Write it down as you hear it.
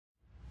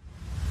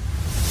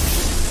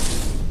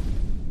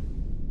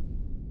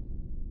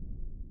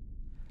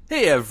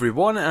Hey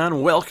everyone,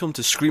 and welcome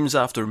to Screams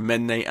After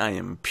Midnight. I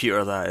am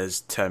Peter, that is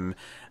Tim,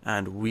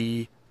 and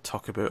we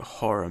talk about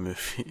horror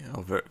movies.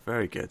 Oh, very,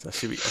 very good. I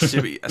see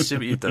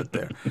what you did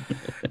there.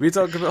 We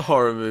talk about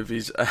horror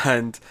movies,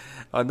 and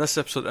on this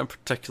episode in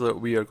particular,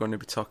 we are going to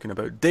be talking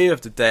about Day of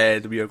the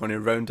Dead. We are going to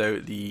round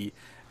out the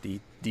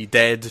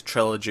Dead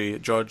trilogy,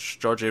 George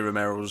A.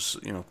 Romero's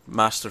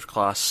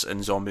masterclass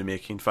in zombie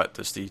making. In fact,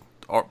 it's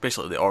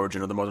basically the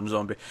origin of the modern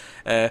zombie.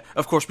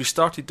 Of course, we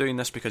started doing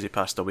this because he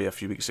passed away a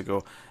few weeks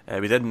ago.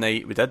 We did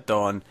Night, we did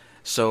Dawn,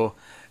 so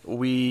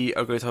we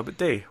are going to talk about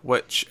Day,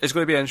 which is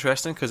going to be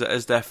interesting because it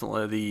is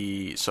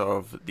definitely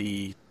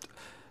the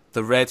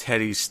Red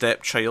Herring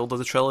stepchild of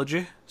the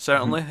trilogy.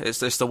 Certainly,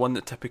 it's the one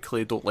that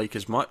typically don't like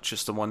as much.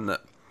 It's the one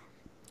that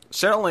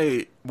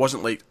certainly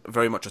wasn't liked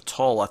very much at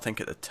all, I think,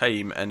 at the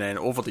time, and then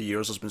over the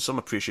years there's been some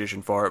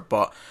appreciation for it,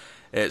 but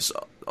it's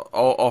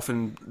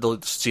often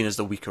seen as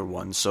the weaker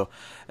one. So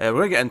we're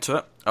going to get into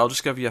it. I'll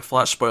just give you a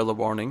flat spoiler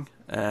warning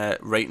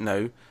right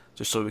now,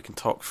 just so we can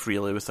talk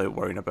freely without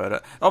worrying about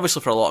it.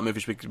 Obviously, for a lot of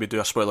movies, we do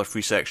a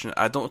spoiler-free section.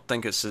 I don't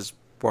think it's as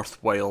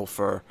worthwhile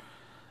for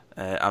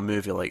a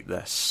movie like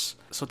this.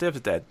 So Day of the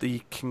Dead,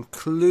 the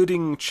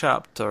concluding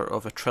chapter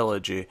of a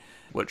trilogy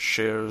which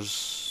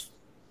shares,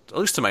 at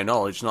least to my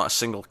knowledge, not a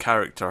single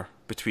character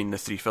between the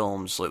three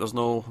films. Like, there's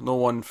no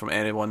one from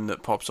anyone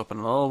that pops up in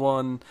another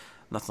one.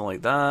 Nothing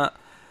like that.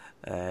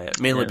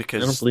 Mainly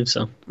because I don't believe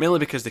so. Mainly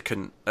because they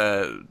couldn't.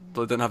 They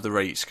didn't have the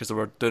rights because they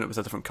were doing it with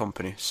a different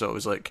company. So it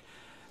was like,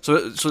 so I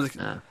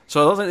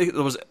don't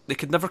think they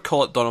could never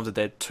call it Dawn of the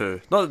Dead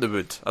 2. Not that they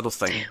would. I don't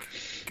think.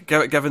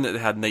 Given that they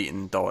had Night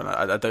and Dawn,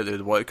 I doubt they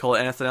would want to call it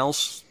anything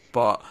else.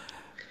 But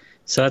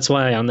so that's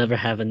why I'll never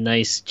have a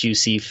nice,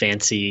 juicy,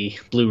 fancy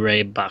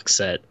Blu-ray box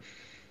set.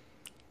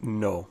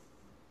 No.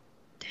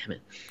 Damn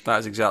it. That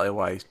is exactly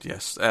why.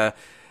 Yes.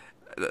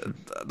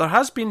 There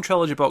has been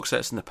trilogy box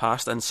sets in the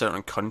past in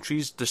certain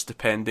countries, just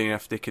depending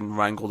if they can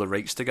wrangle the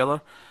rights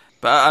together.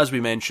 But as we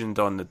mentioned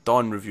on the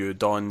Dawn review,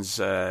 Dawn's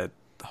the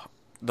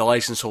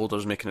license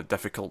holders making it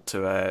difficult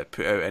to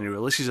put out any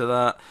releases of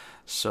that.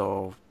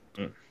 So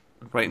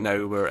right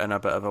now we're in a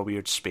bit of a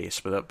weird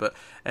space with it. But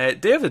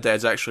Day of the Dead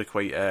is actually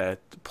quite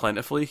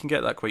plentiful. You can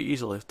get that quite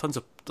easily. Tons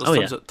of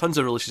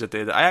releases of Day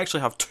of the Dead. I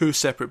actually have 2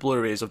 separate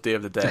Blu-rays of Day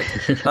of the Dead.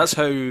 That's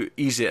how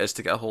easy it is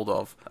to get a hold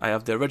of. I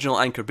have the original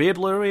Anchor Bay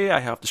Blu-ray. I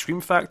have the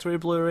Scream Factory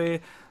Blu-ray.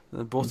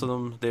 Both of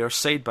them, they are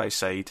side by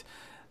side.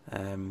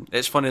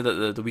 It's funny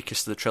that the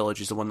weakest of the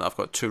trilogy is the one that I've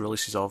got 2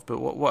 releases of, but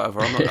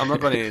whatever. I'm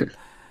not going to.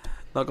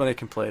 Not going to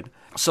complain.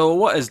 So,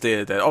 what is Day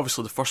of the Dead?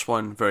 Obviously, the first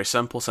one, very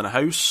simple. It's in a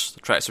house.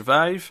 They try to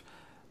survive.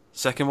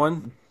 Second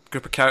one,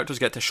 group of characters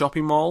get to a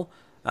shopping mall,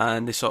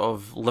 and they sort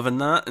of live in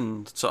that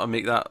and sort of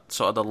make that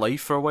sort of their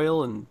life for a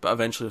while. But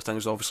eventually,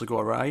 things obviously go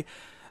awry.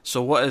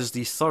 So, what is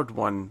the third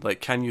one?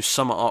 Like, can you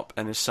sum it up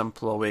in as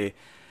simple a way?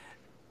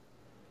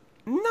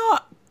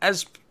 Not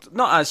as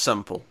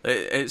simple.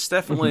 It's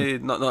definitely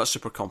not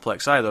super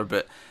complex either,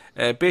 but.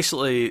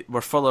 Basically,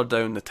 we're further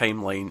down the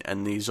timeline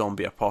in the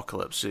zombie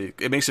apocalypse.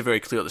 It makes it very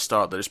clear at the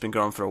start that it's been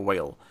going on for a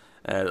while.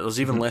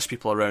 There's even less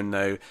people around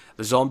now.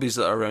 The zombies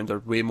that are around are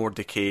way more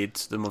decayed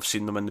than we've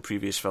seen them in the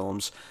previous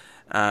films.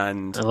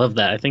 And I love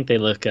that. I think they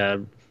look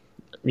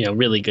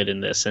really good in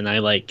this. And I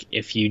like,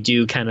 if you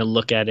do kind of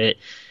look at it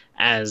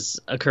as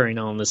occurring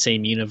all in the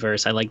same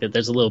universe, I like that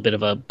there's a little bit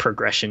of a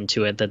progression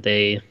to it, that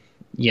they,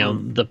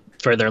 the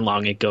further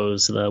along it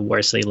goes, the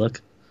worse they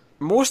look.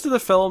 Most of the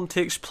film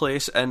takes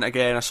place in,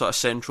 again, a sort of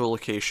central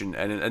location,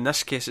 and in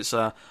this case it's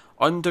a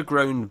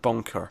underground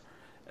bunker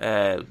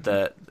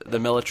that the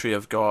military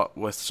have got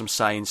with some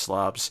science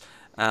labs,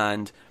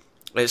 and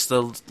it's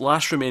the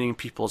last remaining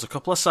people. There's a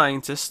couple of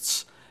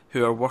scientists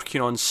who are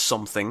working on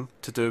something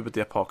to do with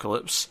the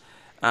apocalypse,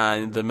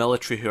 and the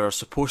military who are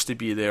supposed to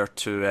be there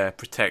to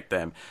protect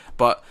them.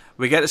 But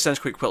we get the sense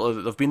quite quickly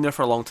that they've been there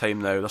for a long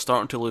time now, they're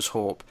starting to lose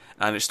hope,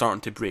 and it's starting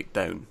to break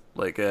down.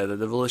 Like, the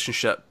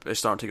relationship is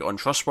starting to get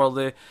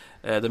untrustworthy.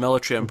 The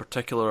military in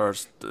particular are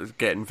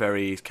getting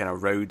very kind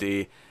of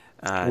rowdy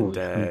and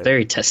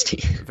very testy.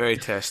 Very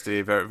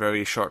testy, very,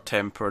 very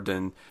short-tempered,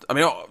 and I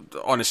mean,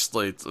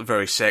 honestly,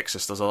 very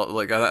sexist. There's a lot,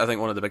 like, I think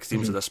one of the big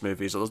themes of this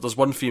movie is there's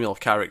one female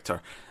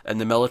character,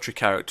 and the military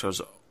characters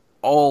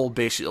all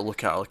basically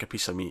look at her like a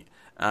piece of meat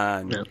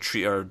and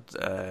treat her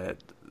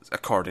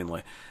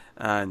accordingly.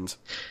 And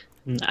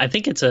I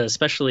think it's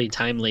especially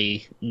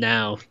timely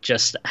now,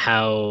 just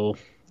how,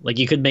 like,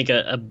 you could make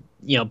a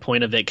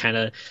point of it kind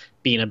of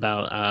being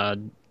about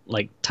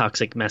like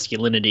toxic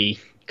masculinity,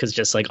 because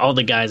just like all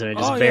the guys are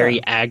just very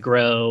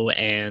aggro,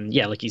 and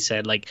like you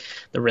said, like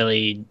they're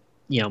really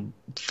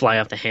fly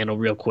off the handle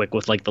real quick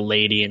with like the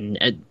lady, and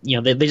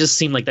they just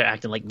seem like they're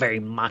acting like very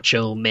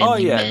macho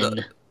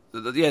men.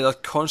 They're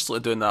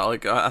constantly doing that.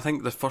 Like, I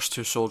think the first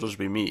 2 soldiers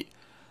we meet,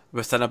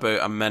 within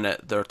about a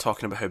minute, they're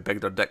talking about how big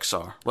their dicks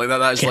are. Like,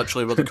 that is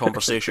literally where the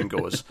conversation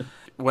goes.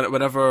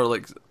 Whenever,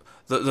 like,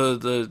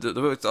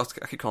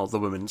 I keep calling her the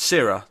woman,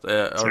 Sarah,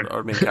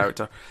 our main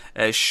character,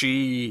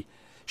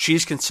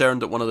 she's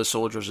concerned that one of the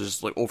soldiers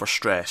is, like,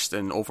 overstressed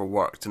and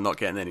overworked and not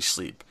getting any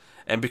sleep.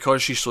 And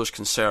because she's so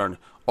concerned,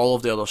 all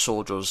of the other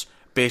soldiers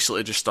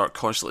basically just start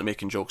constantly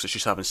making jokes that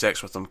she's having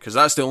sex with them, because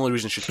that's the only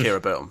reason she'd care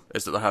about them,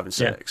 is that they're having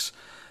sex.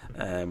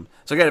 So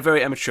again, a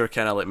very immature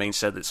kind of like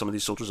mindset that some of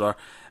these soldiers are.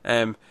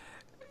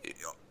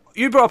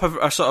 You brought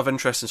up a sort of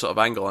interesting sort of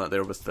angle on it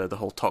there with the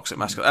whole toxic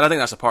masculinity, and I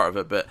think that's a part of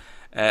it, but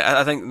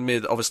I think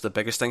obviously the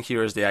biggest thing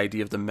here is the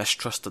idea of the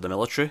mistrust of the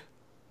military.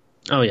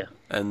 Oh yeah.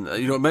 And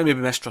maybe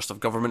mistrust of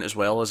government as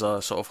well as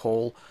a sort of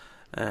whole.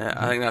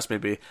 I think that's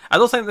maybe... I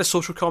don't think the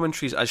social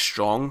commentary is as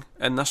strong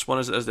in this one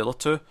as the other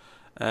two.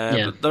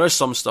 But there is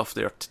some stuff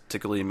there to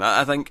glean.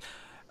 I think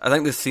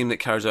the theme that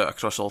carries out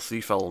across all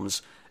three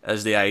films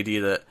is the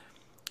idea that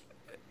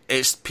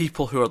it's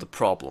people who are the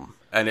problem,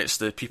 and it's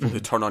the people who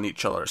turn on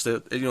each other. It's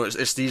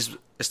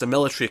the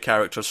military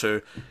characters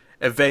who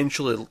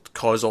eventually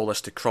cause all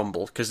this to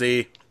crumble, because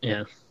they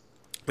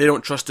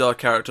don't trust the other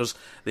characters.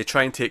 They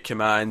try and take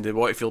command. They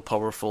want to feel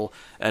powerful,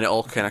 and it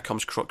all kind of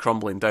comes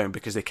crumbling down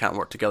because they can't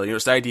work together.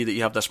 It's the idea that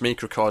you have this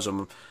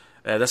microcosm,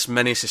 this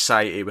mini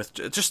society with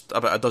just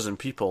about a dozen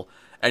people,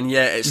 and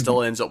yet it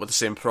still ends up with the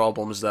same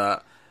problems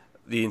that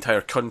the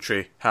entire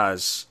country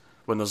has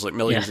when there's like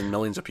millions and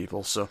millions of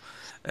people. So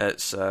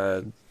it's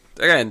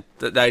again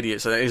the idea.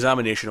 It's an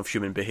examination of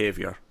human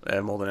behaviour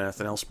more than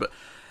anything else, but.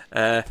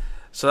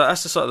 So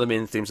that's the sort of the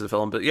main themes of the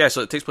film. But yeah,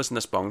 so it takes place in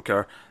this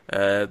bunker.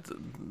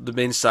 The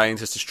main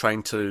scientist is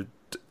trying to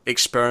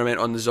experiment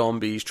on the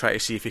zombies, try to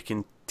see if he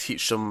can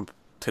teach them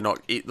to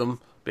not eat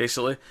them,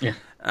 basically. Yeah.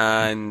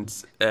 And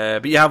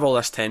but you have all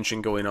this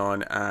tension going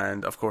on,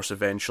 and of course,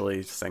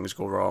 eventually things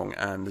go wrong,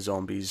 and the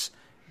zombies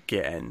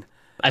get in.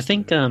 I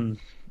think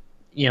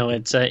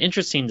it's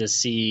interesting to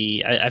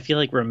see. I feel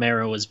like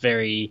Romero was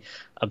very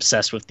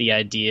obsessed with the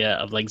idea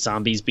of like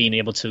zombies being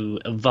able to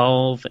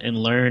evolve and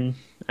learn.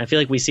 I feel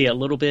like we see it a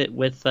little bit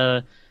with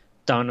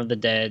Dawn of the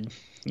Dead,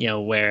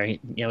 where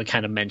it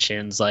kind of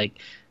mentions like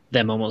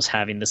them almost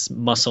having this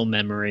muscle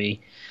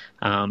memory,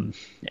 and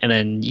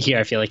then here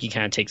I feel like he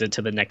kind of takes it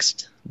to the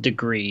next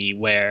degree,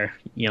 where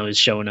is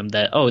showing them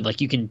that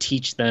like you can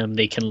teach them,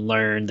 they can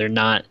learn, they're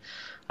not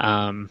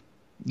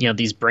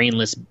these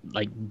brainless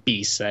like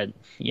beasts that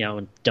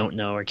don't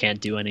know or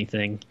can't do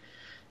anything.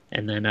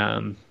 And then,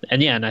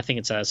 and I think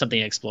it's something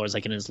he explores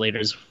like in his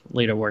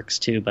later works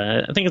too.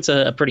 But I think it's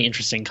a pretty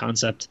interesting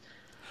concept.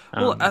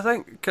 Well, I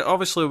think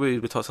obviously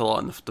we talked a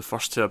lot in the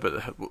first two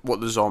about what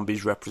the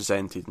zombies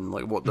represented and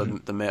like what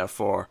the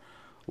metaphor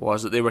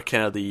was, that they were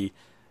kind of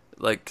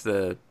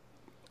to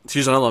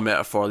use another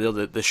metaphor,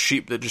 the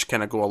sheep that just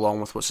kind of go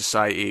along with what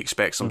society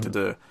expects them to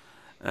do,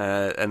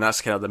 and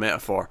that's kind of the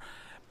metaphor.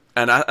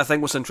 And I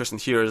think what's interesting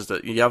here is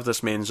that you have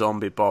this main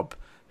zombie, Bob,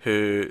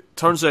 who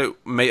turns out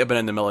might have been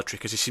in the military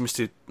because he seems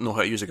to know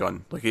how to use a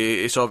gun. Like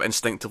he sort of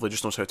instinctively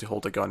just knows how to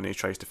hold a gun and he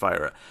tries to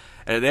fire it.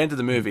 And at the end of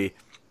the movie,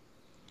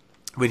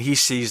 when he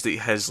sees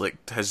that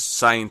his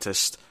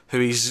scientist, who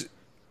he's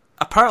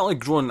apparently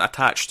grown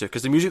attached to,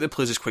 because the music that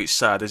plays is quite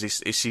sad as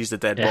he sees the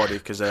dead body,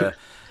 because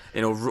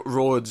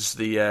Rhodes,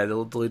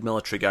 the lead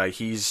military guy,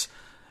 he's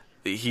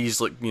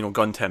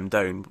gunned him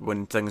down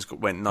when things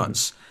went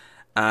nuts,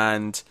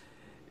 and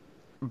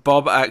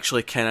Bob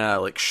actually kind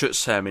of like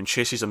shoots him and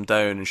chases him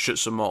down and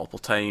shoots him multiple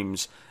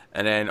times,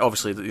 and then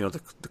obviously the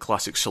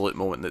classic salute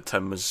moment that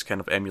Tim was kind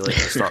of emulating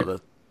at the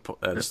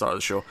start of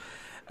the show,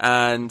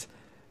 and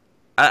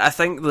I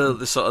think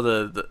the sort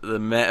of the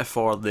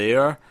metaphor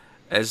there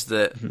is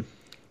that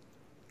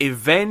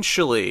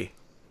eventually,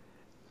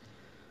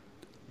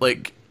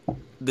 like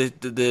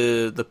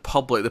the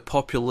public, the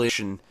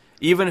population,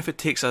 even if it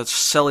takes a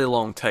silly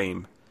long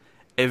time,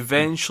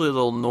 eventually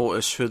they'll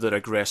notice who their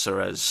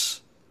aggressor is.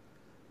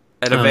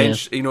 And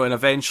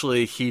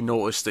eventually he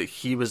noticed that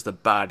he was the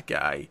bad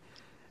guy,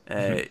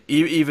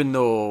 even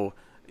though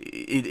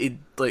he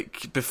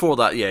like before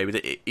that, he would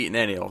have eaten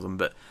any of them.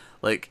 But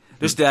like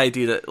just the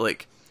idea that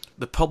like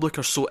the public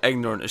are so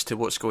ignorant as to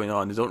what's going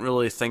on, they don't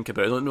really think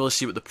about it, they don't really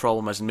see what the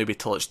problem is, and maybe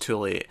till it's too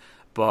late.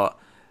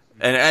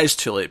 And it is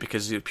too late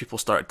because people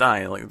start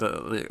dying. Like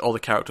all the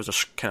characters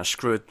are kind of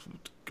screwed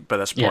by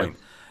this point.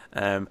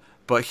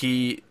 But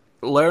he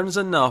learns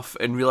enough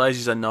and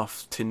realizes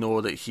enough to know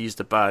that he's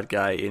the bad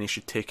guy and he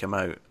should take him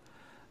out.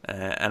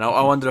 And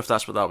I wonder if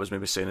that's what that was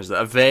maybe saying, is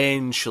that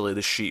eventually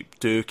the sheep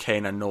do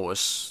kind of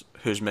notice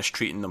who's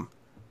mistreating them.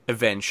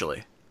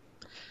 Eventually.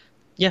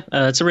 Yeah,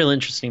 it's a real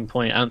interesting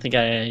point. I don't think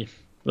I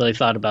really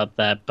thought about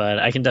that, but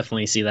I can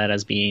definitely see that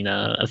as being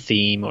a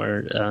theme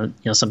or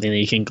something that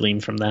you can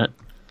glean from that.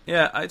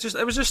 Yeah,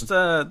 it was just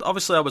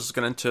obviously I was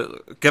going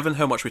into, given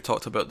how much we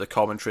talked about the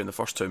commentary in the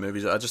first two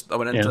movies, I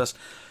went into this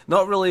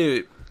not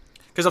really,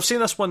 because I've seen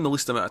this one the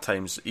least amount of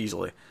times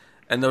easily,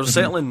 and there's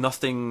certainly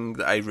nothing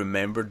that I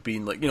remembered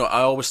being like,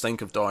 I always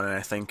think of Dawn and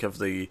I think of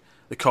the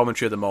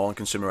commentary of the mall and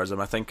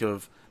consumerism, I think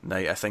of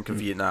Night, I think of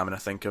Vietnam, and I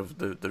think of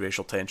the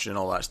racial tension and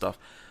all that stuff.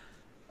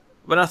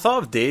 When I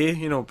thought of Day,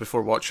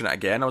 before watching it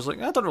again, I was like,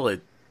 I don't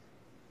really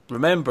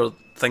remember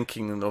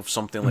thinking of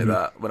something like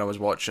that when I was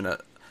watching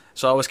it.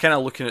 So I was kind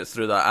of looking at it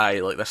through that eye,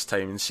 like this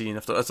time, and seeing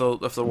if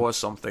there was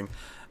something.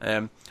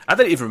 I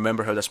didn't even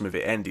remember how this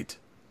movie ended.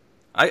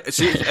 I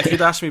see. If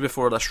you'd asked me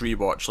before this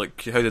rewatch,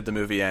 like how did the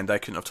movie end, I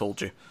couldn't have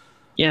told you.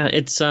 Yeah,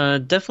 it's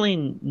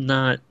definitely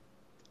not.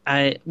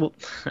 Well,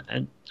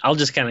 I'll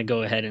just kind of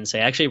go ahead and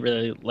say I actually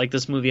really like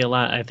this movie a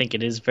lot. I think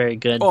it is very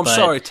good. Oh, I'm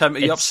sorry, Tim. Are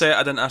you upset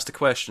I didn't ask the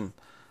question?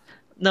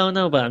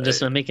 No, but I'm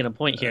just making a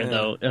point here,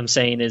 though. I'm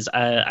saying is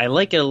I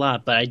like it a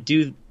lot, but I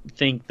do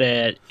think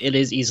that it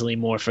is easily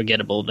more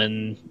forgettable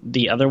than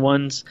the other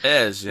ones. It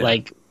is, yeah.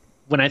 Like,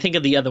 when I think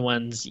of the other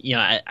ones,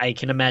 I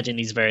can imagine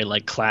these very,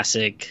 like,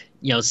 classic,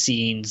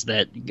 scenes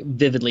that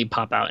vividly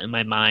pop out in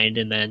my mind.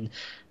 And then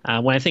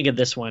when I think of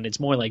this one, it's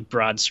more like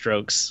broad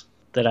strokes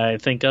that I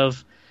think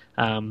of,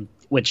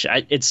 which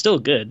it's still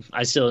good.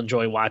 I still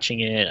enjoy watching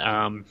it.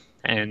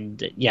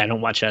 And, I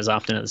don't watch it as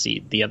often as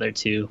the other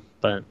two,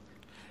 but...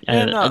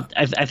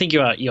 I think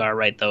you are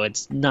right, though.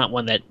 It's not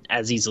one that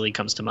as easily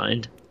comes to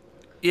mind.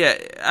 Yeah,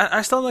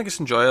 I still think it's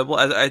enjoyable.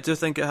 I do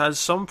think it has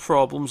some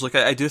problems. Like,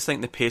 I do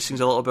think the pacing's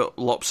a little bit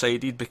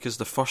lopsided because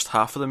the first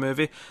half of the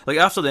movie, like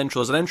after the intro,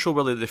 there's an intro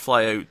where they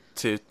fly out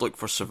to look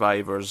for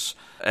survivors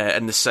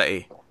in the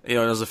city.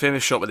 There's a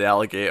famous shot with the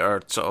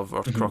alligator, sort of,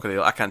 or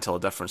crocodile. I can't tell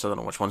the difference. I don't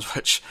know which one's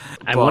which.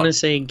 I want to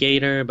say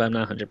gator, but I'm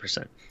not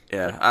 100%.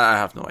 Yeah, I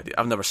have no idea.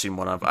 I've never seen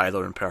one of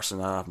either in person.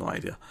 I have no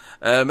idea.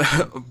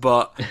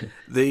 But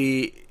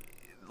there's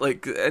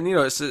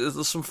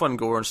some fun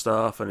gore and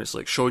stuff, and it's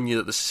like showing you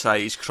that the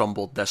society's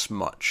crumbled this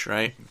much,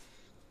 right?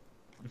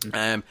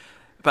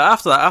 But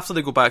after that, after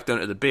they go back down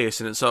to the base,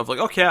 and it's sort of like,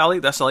 okay, I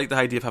like this. I like the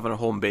idea of having a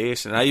home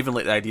base, and I even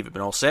like the idea of it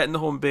being all set in the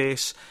home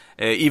base.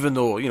 Even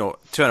though,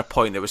 to a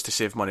point, it was to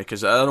save money,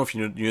 because I don't know if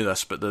you knew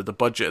this, but the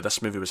budget of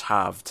this movie was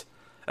halved,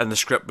 and the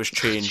script was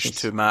changed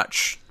to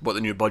match what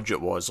the new budget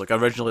was. Like,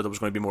 originally there was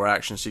going to be more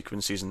action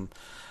sequences and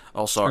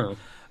all sort.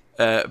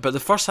 But the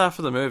first half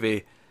of the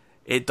movie,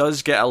 it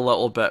does get a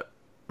little bit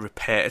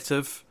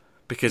repetitive,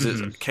 because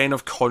it's kind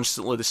of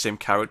constantly the same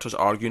characters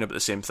arguing about the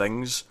same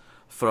things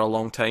for a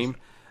long time.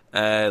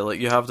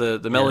 Like, you have the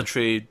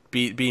military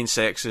being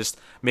sexist,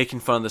 making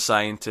fun of the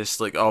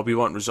scientists, like, oh, we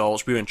want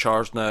results, we're in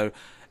charge now,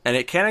 and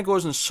it kind of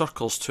goes in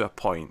circles to a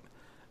point.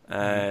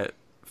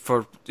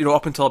 For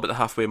up until about the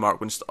halfway mark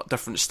when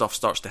different stuff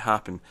starts to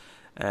happen,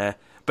 but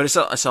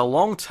it's a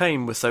long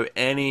time without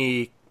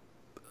any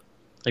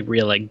like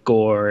real like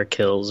gore or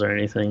kills or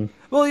anything.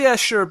 Well, yeah,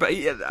 sure, but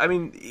I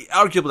mean,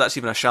 arguably that's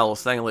even a shallow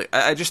thing. Like,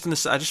 I just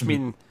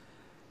mean.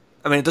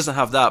 I mean, it doesn't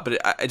have that, but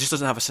it just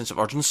doesn't have a sense of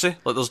urgency.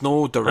 Like, there's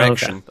no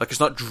direction. Okay. Like, it's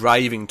not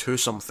driving to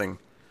something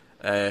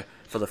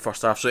for the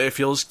first half. So it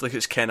feels like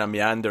it's kind of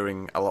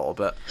meandering a little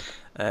bit.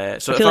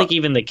 So I feel like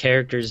even the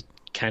characters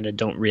kind of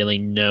don't really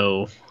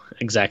know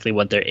exactly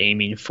what they're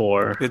aiming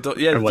for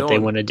or what they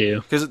want to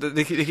do. Because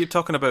they keep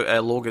talking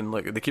about Logan,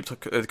 like they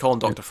call him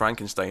Dr.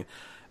 Frankenstein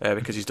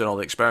because he's doing all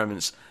the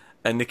experiments.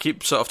 And they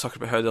keep sort of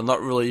talking about how they're not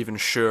really even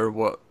sure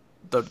what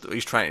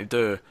he's trying to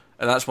do.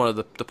 And that's one of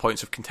the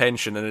points of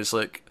contention, and it's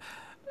like,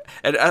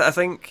 and I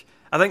think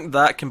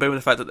that combined with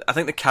the fact that I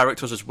think the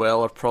characters as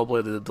well are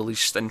probably the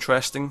least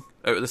interesting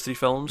out of the three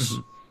films.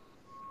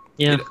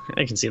 Yeah,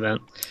 I can see that.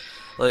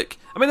 Like,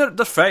 I mean,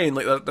 they're fine,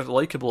 like they're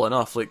likable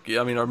enough. Like,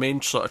 I mean, our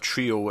main sort of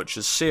trio, which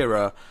is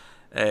Sarah,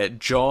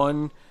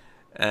 John,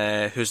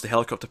 who's the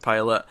helicopter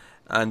pilot,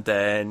 and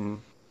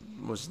then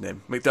what's his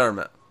name,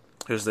 McDermott,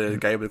 who's the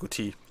guy with the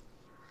goatee.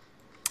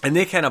 And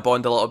they kind of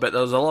bond a little bit.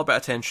 There's a little bit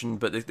of tension,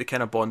 but they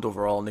kind of bond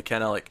overall, and they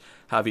kind of like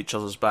have each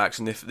other's backs,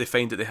 and they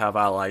find that they have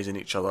allies in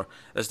each other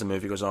as the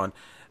movie goes on,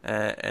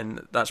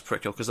 and that's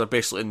pretty cool because they're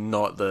basically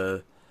not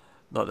the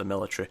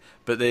military,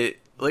 but they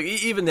like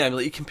even them.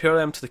 Like, you compare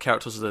them to the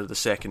characters of the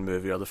second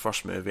movie or the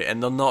first movie,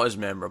 and they're not as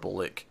memorable.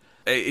 Like,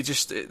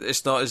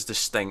 it's not as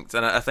distinct,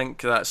 and I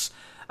think that's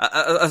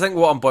I think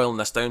what I'm boiling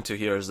this down to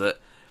here is that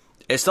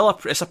it's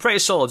a pretty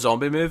solid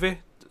zombie movie.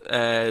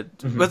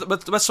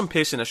 With some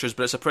pacing issues,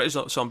 but it's a pretty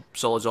solid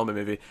zombie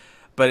movie.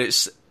 But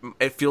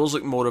it feels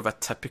like more of a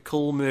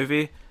typical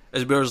movie,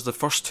 whereas the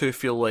first two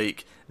feel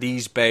like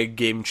these big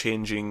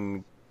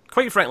game-changing,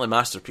 quite frankly,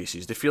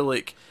 masterpieces. They feel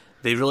like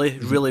they really,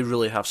 really,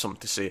 really have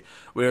something to say.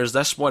 Whereas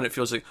this one, it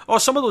feels like, oh,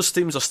 some of those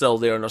themes are still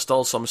there, and there's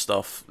still some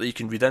stuff that you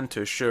can read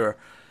into, sure.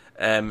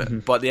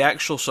 But the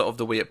actual sort of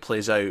the way it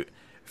plays out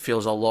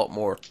feels a lot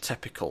more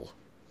typical.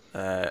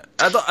 I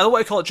don't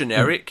want to call it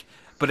generic.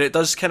 But it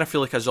does kind of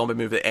feel like a zombie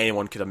movie that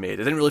anyone could have made.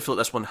 I didn't really feel like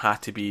this one had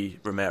to be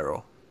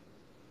Romero.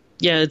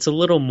 Yeah, it's a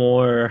little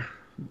more,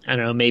 I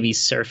don't know, maybe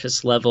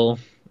surface level,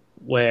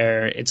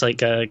 where it's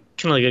like a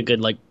kind of like a good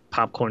like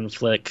popcorn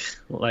flick.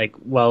 Like,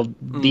 well,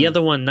 the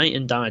other one, Night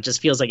and Dawn, it just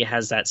feels like it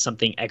has that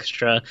something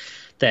extra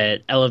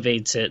that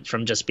elevates it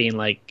from just being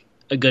like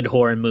a good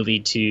horror movie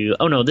to,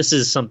 oh no, this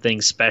is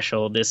something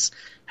special. This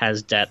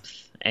has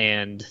depth,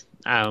 and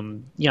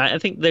I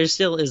think there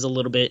still is a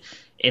little bit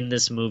in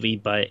this movie,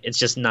 but it's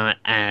just not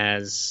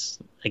as,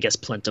 I guess,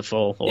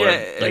 plentiful or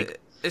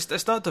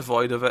it's not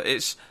devoid of it.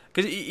 It's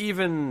because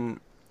even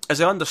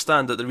as I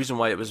understand that the reason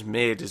why it was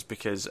made is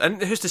because,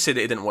 and who's to say that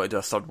he didn't want to do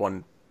a third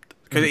one,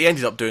 because he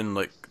ended up doing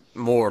like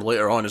more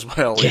later on as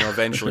well,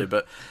 eventually.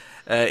 But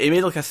he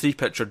made like a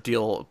 3-picture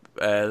deal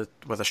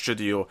with a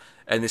studio,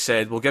 and they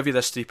said, we'll give you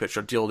this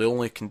 3-picture deal. The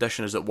only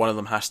condition is that one of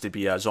them has to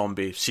be a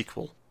zombie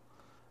sequel.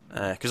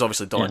 Because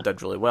obviously Dawn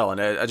did really well.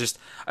 And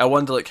I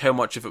wonder like how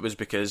much of it was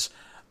because,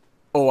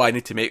 oh, I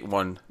need to make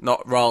one,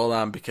 not rather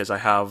than because I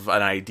have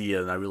an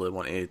idea and I really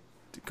want to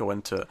go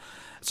into it.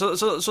 So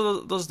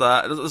there's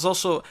that. There's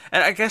also,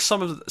 and I guess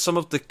some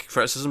of the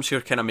criticisms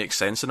here kind of make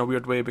sense in a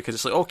weird way, because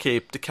it's like, okay,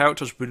 the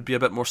characters would be a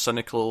bit more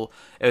cynical.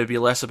 It would be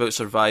less about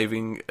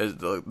surviving, as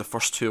the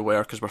first two were,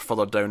 because we're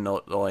further down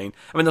the line.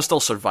 I mean, there's still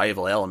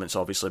survival elements,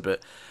 obviously,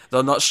 but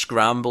they're not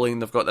scrambling.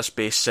 They've got this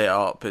base set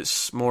up.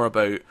 It's more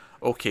about,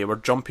 okay, we're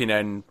jumping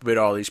in.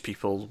 Where are these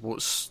people?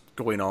 What's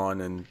going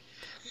on? And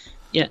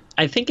yeah,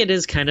 I think it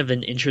is kind of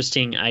an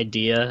interesting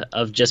idea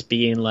of just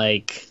being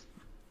like,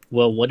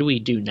 well, what do we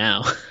do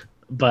now?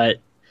 But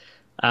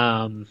I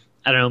don't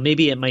know,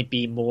 maybe it might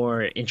be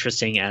more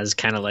interesting as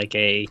kind of like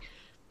a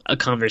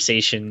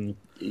conversation,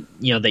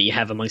 that you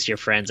have amongst your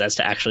friends, as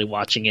to actually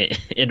watching it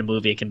in a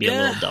movie. It can be a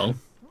little dull.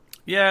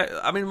 Yeah,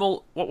 I mean,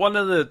 well, one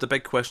of the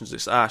big questions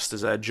that's asked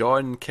is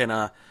John kind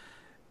of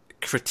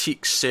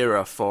critiques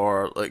Sarah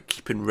for like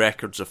keeping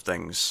records of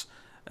things.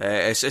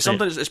 It's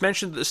something it's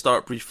mentioned at the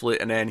start briefly,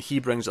 and then he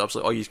brings it up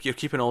like, oh, you're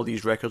keeping all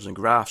these records and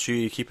graphs. Who are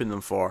you keeping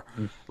them for?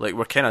 Like,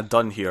 we're kind of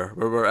done here.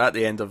 We're at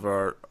the end of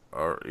our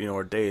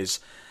days.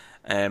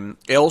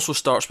 It also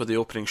starts with the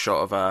opening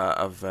shot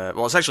of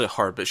well, it's actually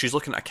her, but she's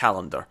looking at a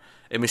calendar,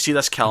 and we see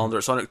this calendar.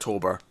 It's on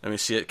October, and we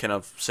see it kind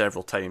of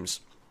several times.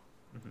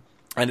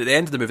 And at the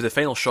end of the movie, the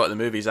final shot of the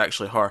movie is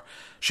actually her.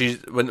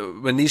 She's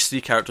when these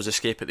three characters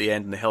escape at the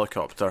end in the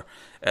helicopter,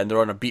 and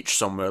they're on a beach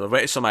somewhere. They're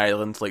right to some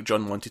island, like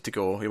John wanted to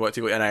go. He wanted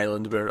to go to an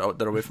island where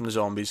they're away from the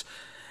zombies.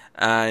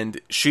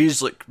 And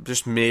she's like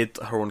just made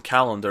her own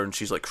calendar, and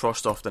she's like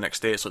crossed off the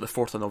next day. It's like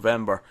the 4th of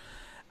November.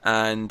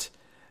 And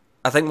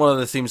I think one of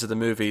the themes of the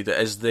movie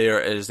that is there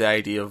is the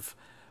idea of,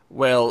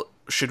 well,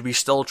 should we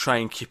still try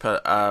and keep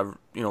a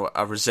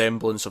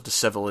resemblance of the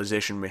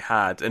civilization we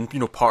had? And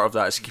part of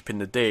that is keeping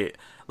the date.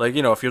 Like,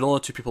 if you're the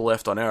only two people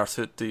left on Earth,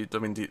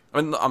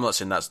 I'm not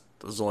saying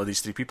there's only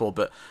these three people,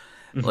 but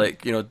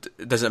like,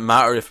 does it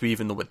matter if we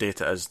even know what date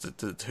it is?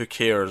 Who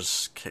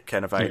cares?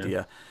 Kind of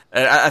idea.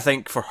 I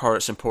think for her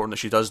it's important that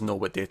she does know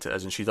what date it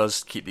is, and she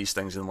does keep these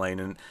things in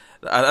line. And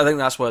I think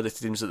that's one of the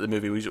themes that the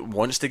movie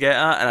wants to get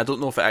at, and I don't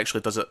know if it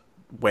actually does it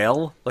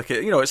well. Like,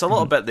 it's a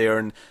little bit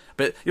there,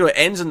 but it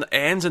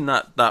ends in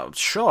that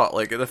shot.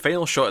 Like, the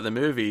final shot of the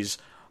movie's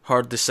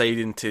her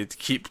deciding to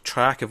keep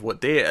track of what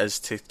day it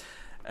is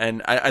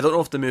and I don't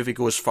know if the movie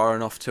goes far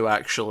enough to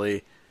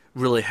actually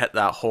really hit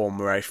that home,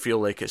 where I feel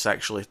like it's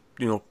actually,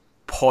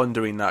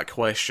 pondering that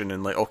question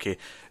and like, okay,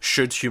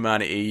 should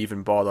humanity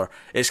even bother?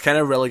 It's kind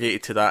of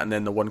relegated to that, and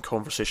then the one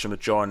conversation with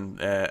John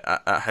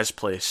at his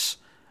place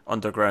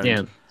underground.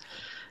 Yeah,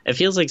 it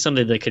feels like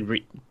something that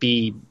could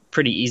be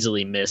pretty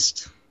easily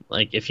missed,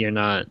 like if you're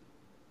not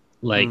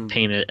like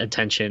paying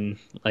attention.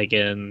 Like,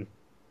 I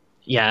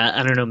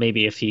don't know,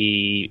 maybe if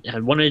he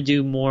had wanted to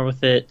do more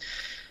with it,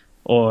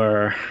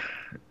 or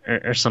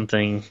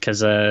something,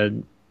 because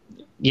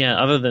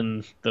other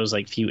than those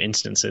like few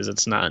instances,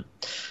 it's not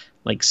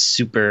like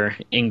super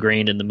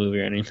ingrained in the movie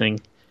or anything.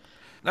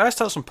 Now, let's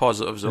tell some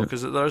positives though,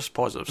 because there's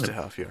positives to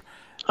have here.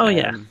 Oh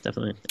yeah,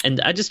 definitely.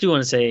 And I just do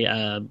want to say,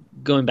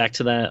 going back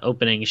to that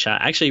opening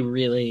shot, I actually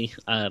really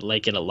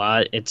like it a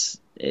lot.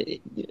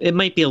 It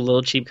might be a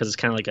little cheap because it's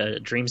kind of like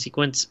a dream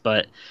sequence,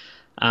 but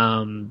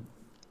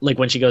like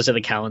when she goes to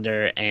the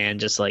calendar and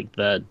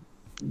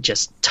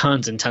just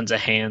tons and tons of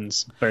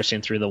hands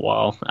bursting through the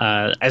wall.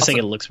 I just think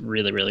it looks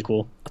really, really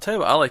cool. I'll tell you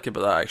what I like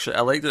about that, actually.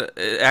 I like that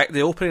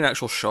the opening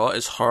actual shot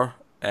is her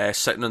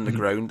sitting on the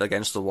ground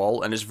against the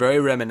wall, and it's very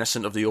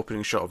reminiscent of the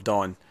opening shot of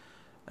Dawn,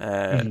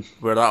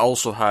 where that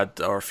also had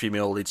our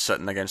female lead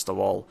sitting against the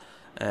wall,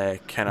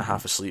 kind of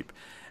half asleep.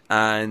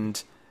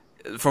 And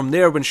from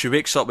there, when she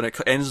wakes up and it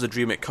ends the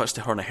dream, it cuts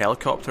to her in a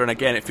helicopter, and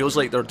again, it feels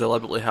like they're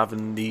deliberately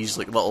having these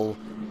like little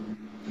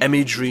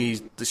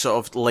imagery, the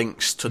sort of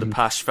links to the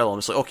past film.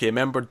 It's like, okay,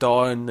 remember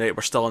Dawn? We're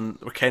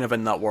kind of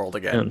in that world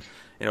again.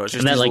 It's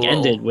just, and that like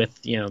ended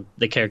with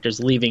the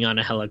characters leaving on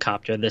a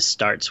helicopter. This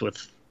starts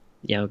with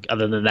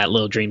other than that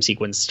little dream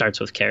sequence, starts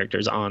with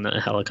characters on a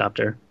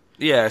helicopter.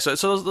 Yeah, so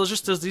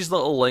there's these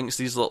little links,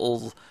 these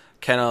little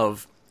kind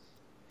of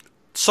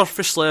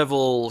surface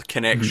level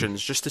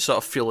connections, just to sort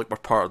of feel like we're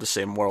part of the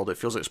same world. It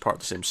feels like it's part of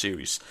the same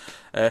series.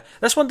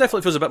 This one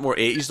definitely feels a bit more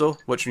 80s though,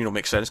 which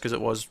makes sense because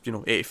it was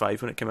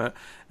 85 when it came out.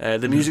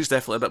 The music's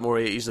definitely a bit more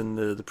 80s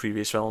than the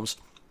previous films.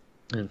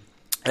 I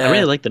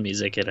really like the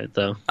music in it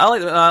though. I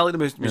like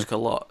the music a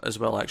lot as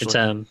well, actually.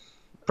 It's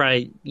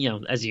probably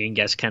as you can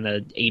guess, kind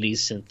of 80s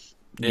synth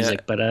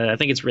music, but I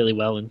think it's really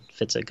well and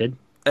fits it good.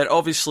 And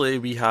obviously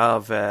we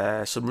have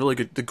some really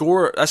good... The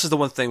gore, this is the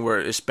one thing where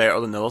it's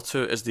better than the other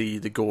two, is the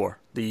gore.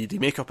 The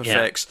makeup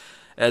effects.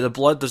 The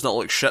blood does not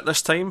look shit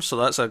this time, so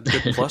that's a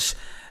good plus.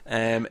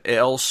 It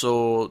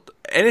also...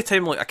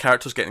 Anytime like a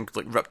character's getting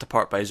like ripped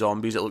apart by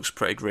zombies, it looks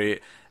pretty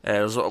great.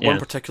 There's one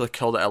particular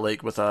kill that I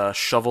like with a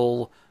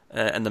shovel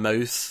in the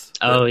mouth.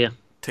 Oh, yeah.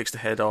 Takes the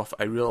head off.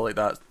 I really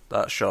like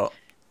that shot.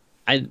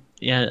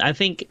 I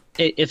think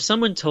if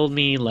someone told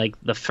me like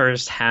the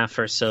first half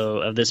or so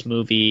of this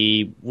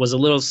movie was a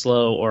little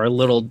slow or a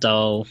little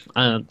dull,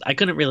 I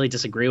couldn't really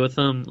disagree with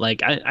them.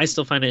 Like I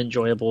still find it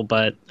enjoyable,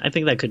 but I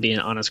think that could be an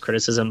honest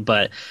criticism.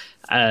 But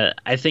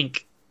I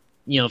think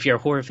if you're a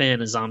horror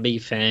fan, a zombie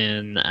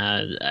fan,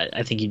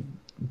 I think you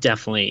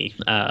definitely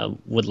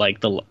would like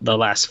the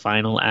last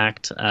final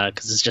act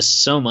because it's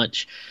just so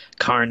much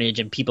carnage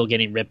and people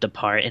getting ripped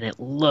apart, and it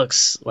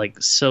looks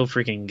like so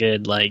freaking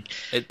good. Like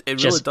it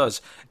really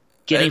does.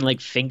 Getting like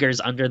fingers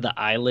under the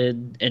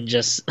eyelid and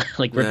just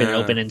like ripping it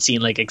open and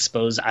seeing like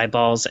exposed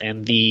eyeballs,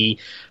 and the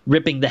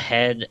ripping the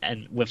head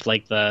and with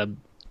like the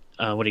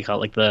what do you call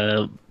it, like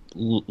the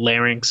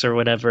larynx or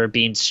whatever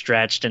being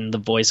stretched and the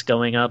voice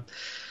going up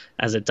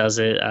as it does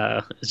it.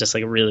 It's just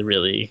like a really,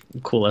 really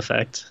cool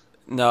effect.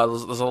 No,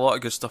 there's a lot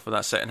of good stuff in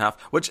that second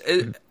half, which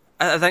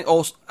I think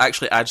also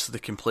actually adds to the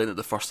complaint that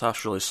the first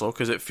half's really slow,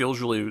 because it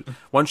feels really,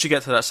 once you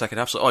get to that second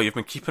half, it's like, oh, you've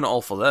been keeping it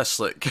all for this,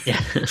 like,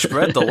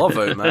 spread the love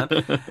out,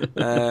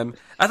 man.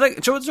 I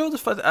think, do you know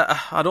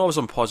I know I was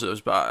on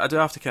positives, but I do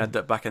have to kind of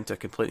dip back into a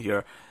complaint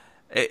here.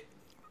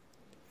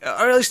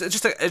 Or at least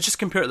just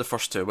compare it to the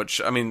first two,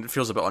 which, I mean,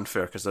 feels a bit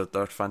unfair because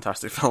they're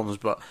fantastic films,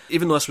 but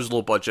even though this was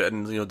low budget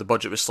and the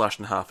budget was slashed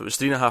in half, it was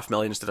 $3.5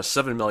 million instead of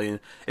 $7 million.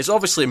 It's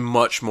obviously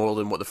much more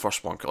than what the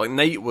first one. Like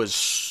Night was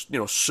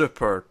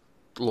super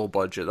low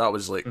budget. That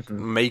was like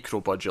micro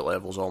budget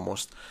levels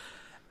almost.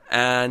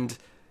 But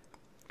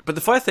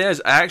the funny thing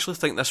is, I actually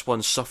think this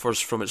one suffers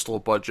from its low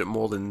budget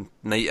more than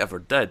Night ever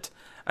did.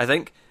 I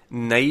think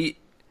Night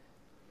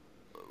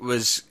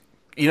was,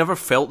 you never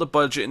felt the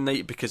budget in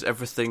Night because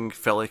everything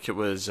felt like it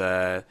was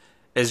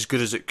as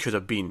good as it could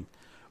have been.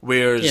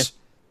 Whereas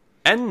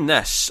in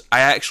this,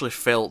 I actually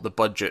felt the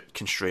budget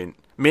constraint,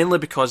 mainly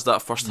because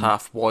that first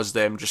half was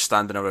them just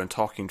standing around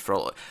talking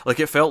for like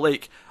it felt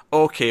like,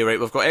 okay, right,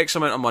 we've got X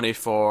amount of money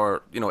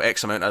for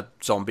X amount of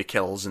zombie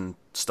kills and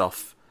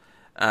stuff,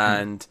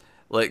 and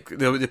like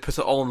they put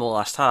it all in the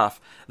last half.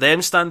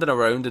 Them standing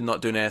around and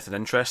not doing anything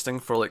interesting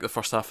for like the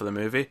first half of the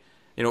movie.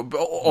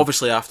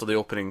 Obviously after the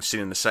opening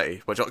scene in the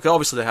city, which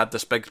obviously they had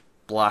this big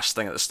blast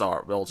thing at the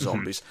start with all the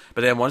zombies,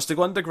 but then once they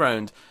go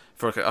underground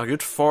for a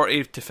good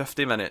 40 to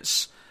 50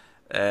 minutes,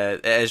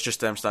 it is just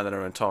them standing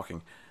around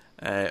talking,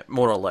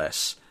 more or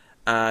less.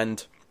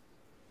 And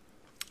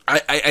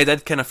I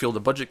did kind of feel the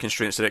budget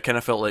constraints that it kind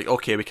of felt like,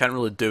 okay, we can't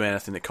really do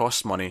anything that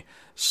costs money,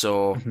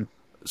 so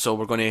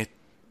we're going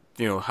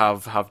to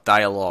have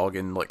dialogue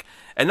and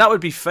that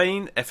would be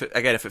fine if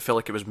it felt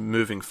like it was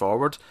moving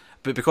forward,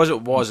 but because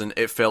it wasn't,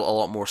 it felt a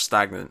lot more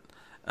stagnant,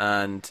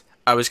 and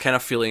I was kind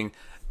of feeling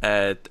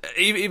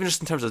even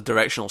just in terms of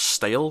directional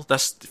style,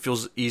 this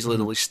feels easily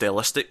the least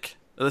stylistic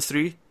of the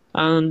three.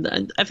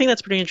 I think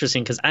that's pretty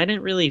interesting because I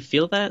didn't really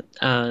feel that.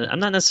 I'm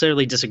not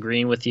necessarily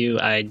disagreeing with you.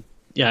 I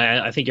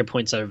think your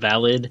points are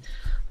valid.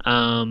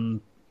 I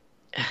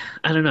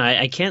don't know.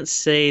 I can't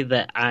say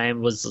that I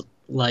was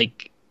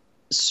like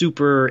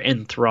super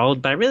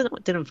enthralled, but I really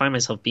didn't find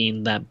myself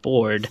being that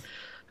bored.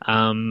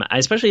 I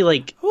especially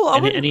like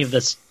any of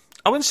this.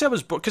 I wouldn't say I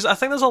was bored because I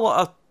think there's a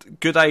lot of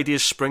good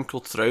ideas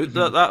sprinkled throughout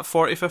that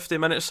 40-50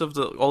 minutes of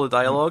all the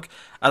dialogue.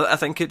 I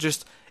think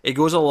it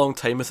goes a long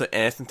time without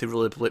anything to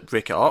really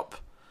break it up.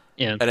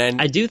 Yeah, and then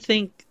I do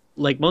think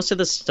like most of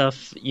the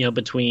stuff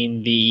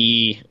between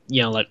the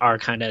like our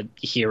kind of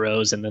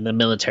heroes and then the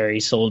military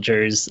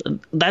soldiers,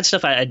 that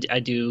stuff I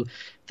do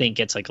think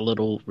it's like a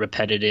little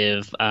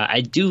repetitive.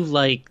 I do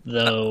like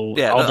though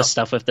the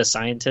stuff with the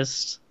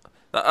scientists.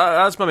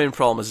 That's my main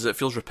problem is it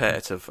feels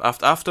repetitive.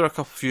 After a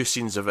few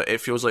scenes of it,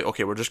 it feels like,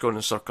 okay, we're just going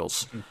in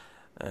circles.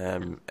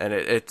 And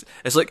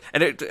it's like,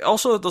 and it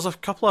also, there's a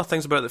couple of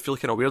things about it that feel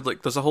kind of weird.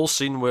 Like there's a whole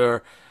scene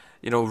where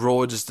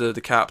Rhodes, the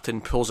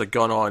captain, pulls a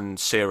gun on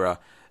Sarah,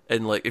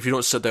 and like, if you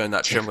don't sit down in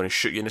that chair, I'm going to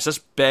shoot you. And it's this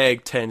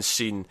big tense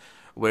scene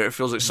where it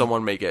feels like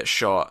someone may get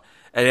shot.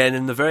 And then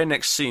in the very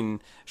next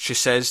scene, she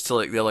says to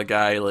like the other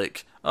guy,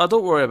 like, "Oh,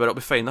 don't worry about it. It'll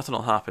be fine. Nothing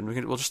will happen.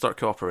 We'll just start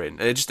cooperating."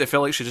 And it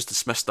felt like she just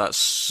dismissed that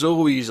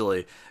so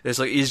easily. It's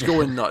like, he's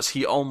going nuts.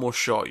 He almost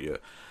shot you,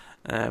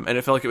 and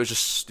it felt like it was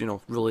just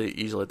really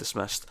easily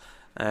dismissed.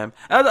 I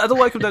don't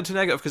like him down too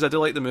negative because I do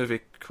like the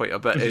movie quite a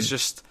bit. It's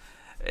just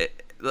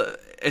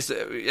it's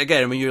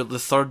again, I mean, you're the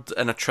third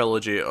in a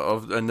trilogy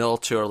and the other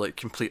two are like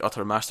complete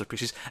utter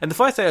masterpieces. And the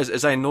funny thing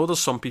is I know there's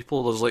some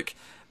people.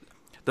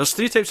 There's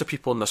three types of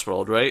people in this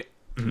world, right?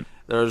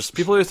 There's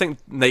people who think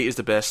Night is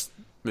the best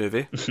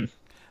movie.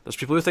 There's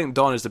people who think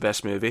Dawn is the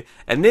best movie,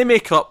 and they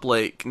make up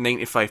like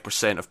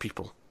 95% of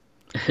people.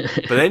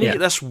 But then you get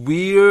this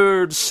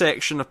weird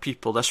section of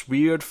people, this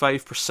weird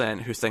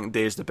 5% who think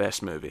Day is the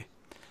best movie.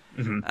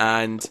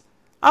 And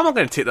I'm not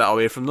going to take that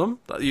away from them.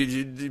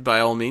 You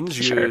by all means,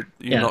 you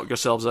knock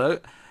yourselves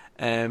out.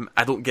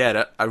 I don't get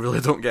it. I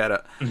really don't get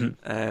it.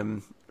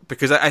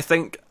 Because I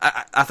think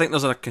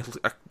there's a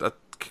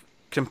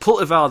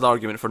completely valid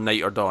argument for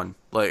Night or Dawn.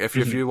 Like if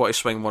you want to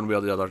swing one way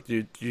or the other,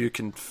 you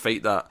can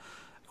fight that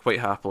quite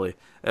happily.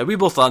 We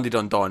both landed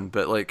on Dawn,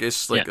 but like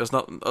it's like there's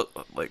not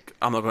like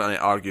I'm not going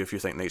to argue if you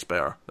think Night's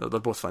better. They're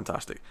both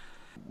fantastic.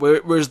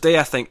 Whereas Day,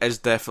 I think, is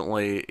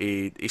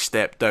definitely a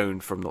step down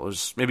from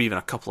those, maybe even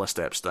a couple of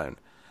steps down.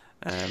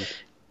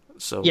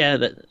 So yeah,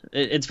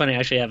 it's funny. I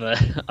actually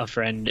have a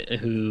friend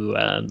who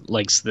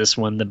likes this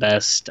one the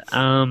best.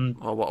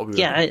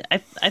 Yeah,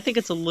 I think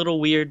it's a little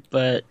weird,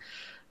 but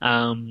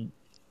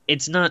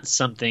it's not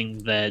something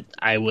that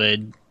I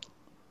would,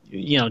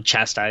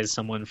 chastise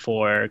someone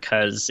for,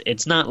 because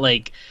it's not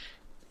like,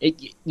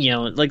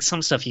 like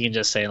some stuff you can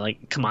just say,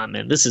 like, come on,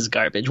 man, this is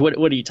garbage. What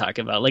are you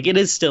talking about? Like, it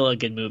is still a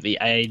good movie.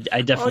 I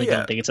definitely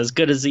don't think it's as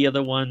good as the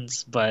other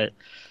ones, but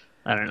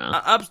I don't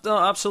know. No,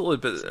 absolutely.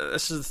 But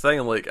this is the thing.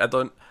 Like, I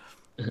don't.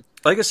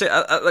 Like I say,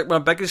 like my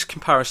biggest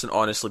comparison,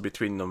 honestly,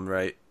 between them,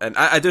 right? And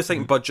I do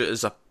think budget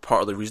is a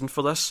part of the reason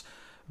for this,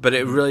 but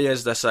it really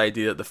is this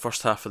idea that the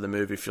first half of the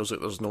movie feels like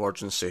there's no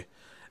urgency,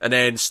 and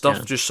then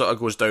stuff just sort of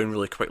goes down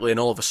really quickly, and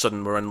all of a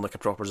sudden we're in like a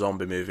proper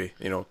zombie movie,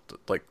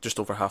 like just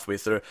over halfway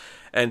through,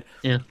 and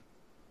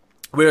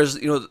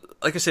whereas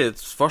like I said,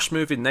 first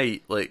movie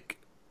night, like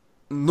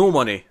no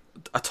money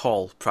at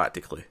all,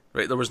 practically,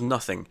 right? There was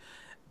nothing.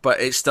 But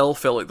it still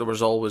felt like there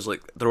was always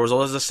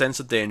a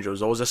sense of danger. There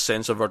was always a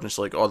sense of urgency,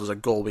 like, oh, there's a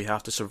goal, we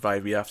have to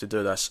survive, we have to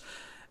do this.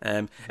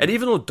 And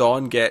even though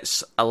Dawn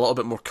gets a little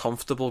bit more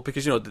comfortable,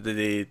 because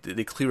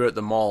they clear out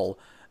the mall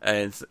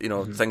and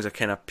things are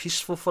kind of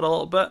peaceful for a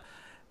little bit,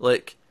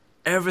 like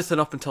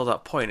everything up until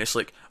that point, it's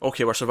like,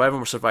 okay, we're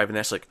surviving. And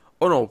it's like,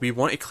 oh no, we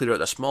want to clear out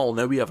this mall.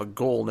 Now we have a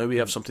goal. Now we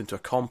have something to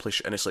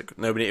accomplish, and it's like,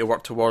 now we need to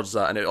work towards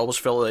that. And it always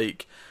felt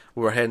like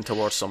we were heading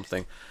towards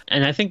something.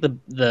 And I think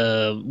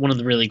the one of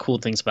the really cool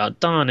things about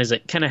Dawn is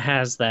it kind of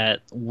has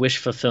that wish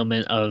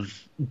fulfillment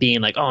of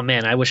being like, oh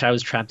man, I wish I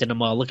was trapped in a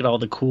mall. Look at all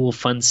the cool,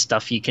 fun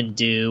stuff you can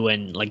do,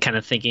 and like kind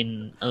of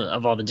thinking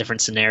of all the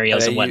different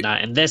scenarios and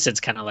whatnot. And this,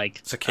 it's kind of like,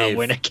 it's a cave.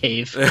 We're in a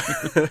cave.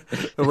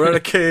 We're in a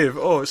cave.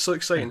 Oh, it's so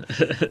exciting.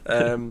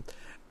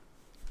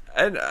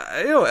 And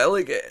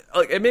like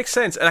it makes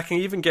sense, and I can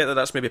even get that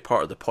that's maybe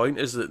part of the point,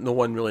 is that no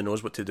one really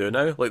knows what to do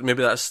now. Like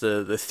maybe that's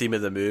the theme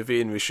of the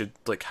movie, and we should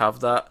like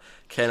have that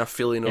kind of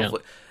feeling of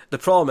like. The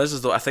problem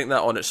is though, I think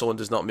that on its own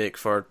does not make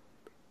for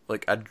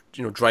like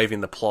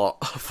driving the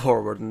plot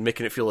forward and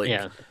making it feel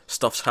like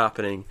stuff's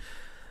happening.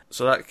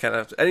 So that kind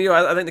of, and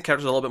I think the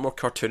characters are a little bit more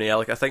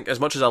cartoony. I think as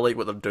much as I like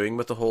what they're doing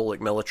with the whole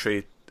like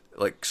military,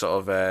 like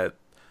sort of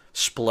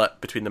split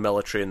between the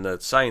military and the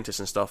scientists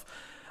and stuff.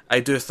 I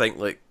do think,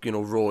 like,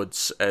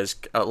 Rhodes is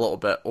a little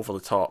bit over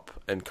the top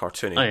and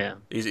cartoony. Oh, yeah.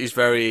 He's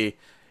very,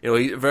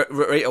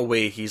 right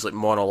away he's, like,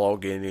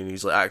 monologuing and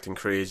he's, like, acting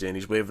crazy and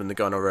he's waving the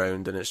gun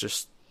around, and it's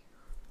just...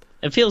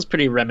 It feels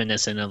pretty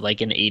reminiscent of,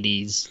 like, an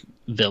 80s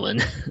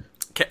villain.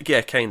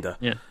 Yeah, kinda.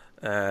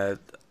 Yeah.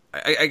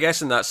 I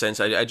guess in that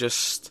sense, I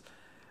just...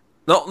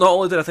 Not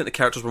only did I think the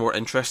characters were more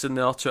interested in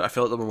the other two, I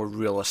felt they were more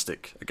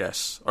realistic, I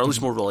guess. Or at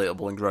least more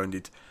relatable and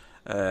grounded.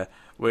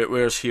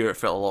 Whereas here it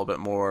felt a little bit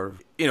more,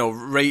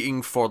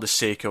 writing for the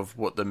sake of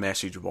what the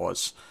message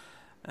was.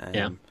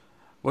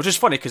 Which is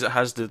funny because it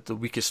has the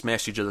weakest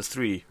message of the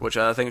three, which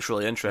I think is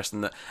really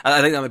interesting.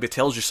 I think that maybe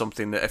tells you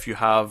something, that if you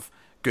have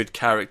good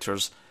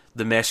characters,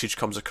 the message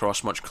comes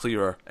across much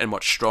clearer and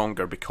much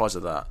stronger because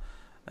of that.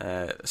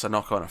 It's a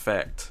knock-on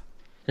effect.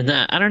 And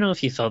I don't know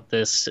if you felt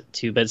this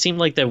too, but it seemed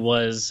like there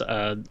was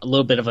a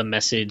little bit of a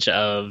message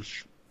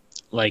of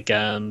like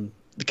kind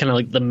of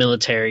like the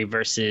military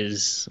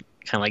versus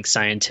kind of like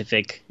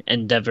scientific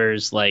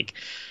endeavors. Like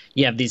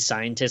you have these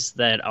scientists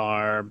that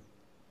are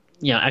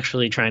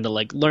actually trying to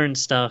like learn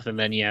stuff, and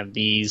then you have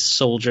these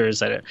soldiers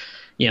that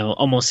are,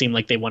 almost seem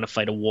like they want to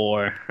fight a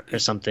war or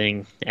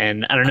something.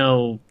 And I don't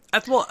know.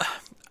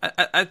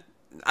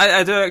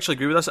 I do actually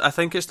agree with this. I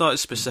think it's not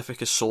as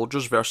specific as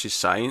soldiers versus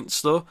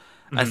science, though.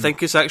 Mm-hmm. I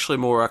think it's actually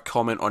more a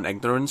comment on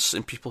ignorance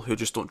and people who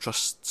just don't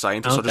trust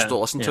scientists or just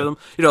don't listen to them.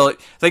 Like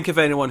think of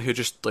anyone who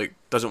just like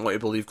doesn't want to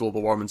believe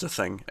global warming's a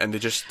thing and they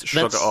just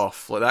shrug it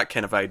off, like that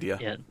kind of idea.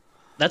 Yeah,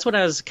 that's what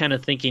I was kind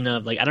of thinking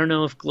of. Like, I don't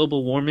know if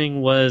global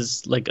warming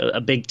was like a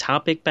big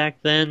topic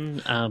back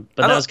then, but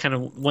that was kind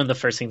of one of the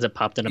first things that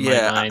popped into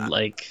my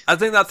mind. I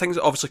think that thing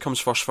obviously comes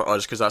first for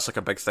us because that's like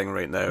a big thing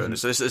right now, and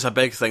it's a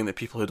big thing that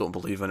people who don't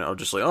believe in it are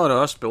just like, oh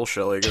no, that's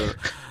bullshit, like,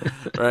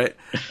 right?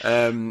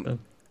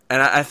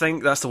 And I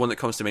think that's the one that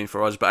comes to mind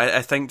for us. But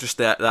I think just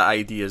that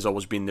idea has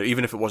always been there,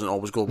 even if it wasn't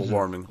always global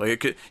warming. Like it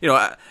could, there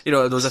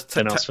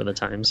was for the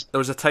times. There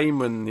was a time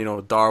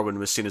when Darwin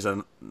was seen as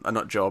a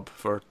nut job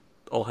for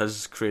all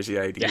his crazy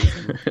ideas.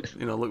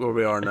 And, look where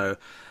we are now.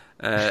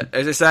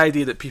 It's the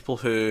idea that people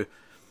who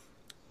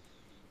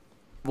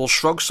will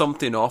shrug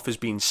something off as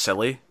being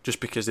silly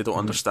just because they don't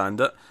understand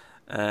it,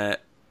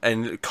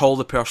 and call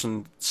the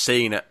person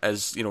saying it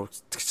as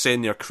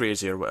saying they're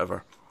crazy or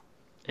whatever.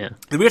 Yeah.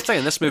 The weird thing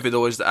in this movie,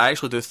 though, is that I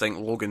actually do think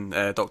Logan,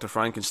 Dr.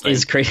 Frankenstein,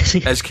 is crazy.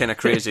 Is kind of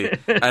crazy,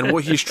 and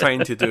what he's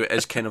trying to do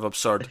is kind of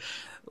absurd.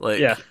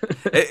 Like,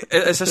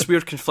 it's this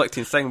weird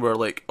conflicting thing where,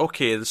 like,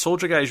 okay, the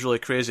soldier guy is really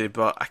crazy,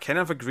 but I kind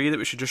of agree that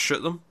we should just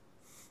shoot them.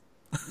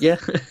 Yeah.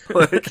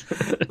 like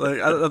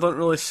I don't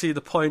really see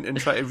the point in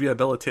trying to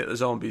rehabilitate the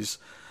zombies.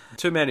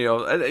 Too many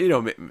of,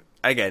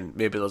 again,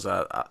 maybe there's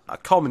a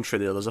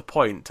commentary there. There's a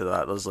point to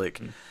that. There's like.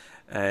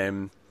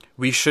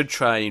 we should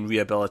try and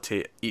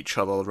rehabilitate each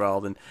other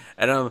rather than.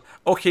 And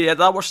okay, yeah,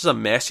 that works as a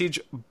message,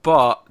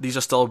 but these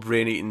are still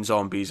brain-eating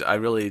zombies. I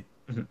really,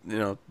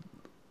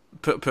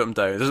 put them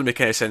down. It doesn't make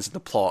any sense in the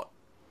plot.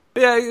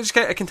 But yeah,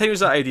 it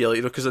continues that idea,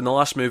 because in the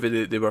last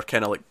movie they were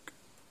kind of like,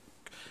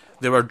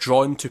 they were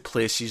drawn to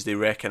places they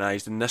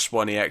recognised. In this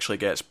one, he actually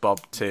gets Bub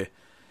to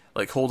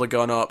like hold a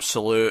gun up,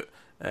 salute.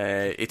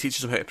 He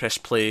teaches him how to press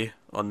play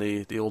on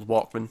the old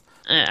Walkman.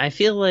 I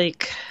feel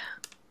like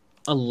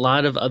a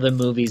lot of other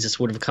movies this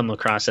would have come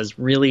across as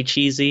really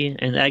cheesy,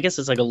 and I guess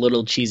it's like a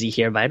little cheesy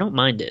here, but I don't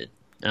mind it.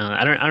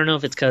 I don't know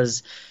if it's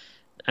because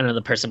I don't know,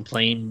 the person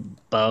playing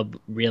Bub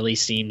really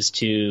seems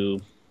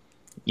to,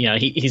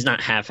 he's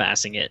not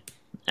half-assing it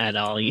at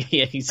all.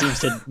 He seems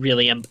to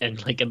really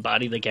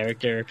embody the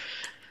character.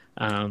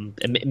 And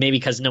maybe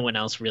because no one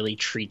else really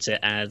treats it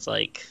as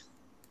like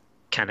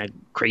kind of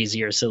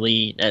crazy or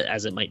silly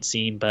as it might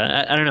seem, but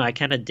I don't know. I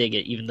kind of dig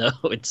it, even though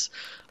it's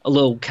a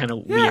little kind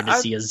of weird to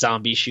see a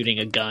zombie shooting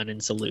a gun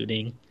and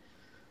saluting.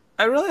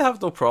 I really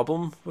have no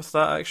problem with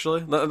that,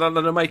 actually. None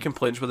of my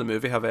complaints with the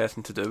movie have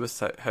anything to do with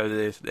how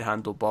they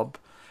handle Bub.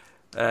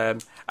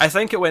 I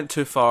think it went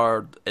too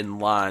far in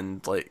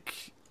Land,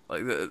 like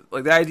the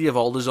idea of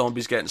all the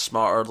zombies getting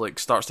smarter like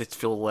starts to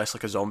feel less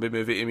like a zombie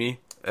movie to me.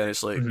 And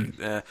it's like,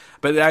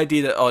 but the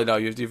idea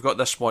that you've got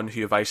this one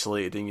who you've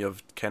isolated and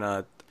you've kind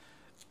of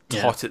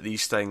taught it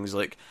these things,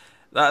 like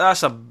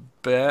that's a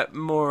bit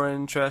more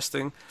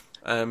interesting.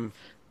 But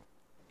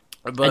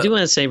I do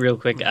want to say real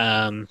quick,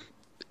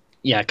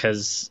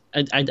 because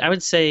I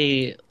would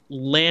say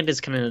Land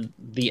is kind of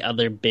the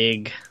other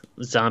big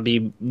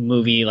zombie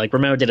movie. Like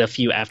Romero did a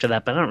few after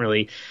that, but I don't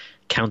really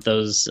count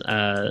those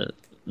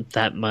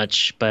that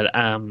much. But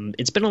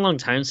it's been a long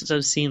time since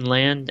I've seen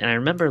Land, and I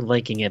remember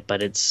liking it,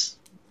 but it's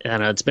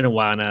been a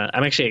while, and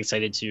I'm actually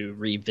excited to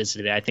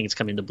revisit it. I think it's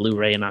coming to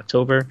Blu-ray in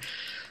October,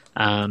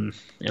 and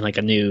like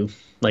a new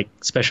like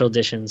special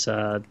editions.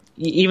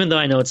 Even though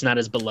I know it's not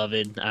as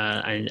beloved,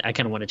 I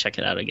kind of want to check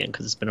it out again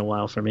because it's been a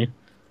while for me.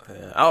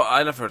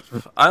 I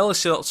only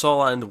saw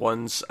Land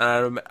once,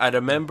 and I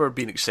remember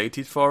being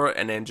excited for it,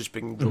 and then just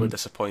being really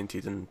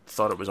disappointed and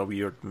thought it was a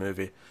weird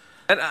movie.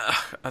 And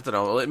I don't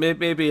know, like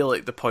maybe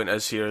like the point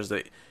is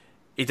that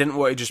he didn't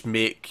want to just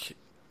make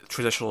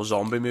traditional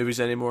zombie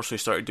movies anymore, so he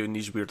started doing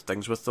these weird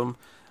things with them.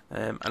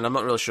 And I'm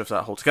not really sure if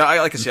that holds.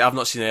 Like I say, I've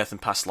not seen anything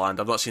past Land.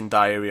 I've not seen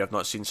Diary. I've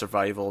not seen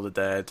Survival of the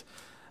Dead.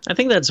 I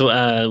think that's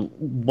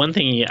one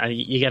thing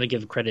you got to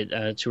give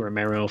credit to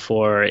Romero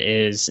for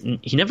is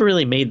he never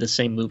really made the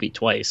same movie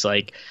twice.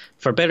 Like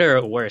for better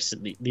or worse,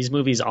 these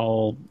movies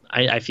all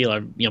I feel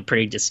are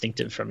pretty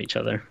distinctive from each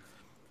other.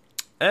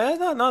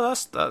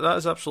 That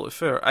is absolutely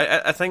fair.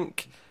 I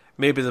think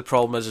maybe the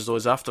problem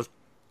is after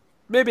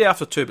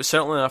 2, but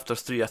certainly after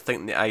 3, I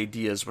think the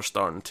ideas were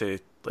starting to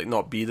like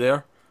not be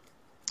there.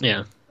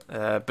 Yeah.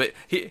 But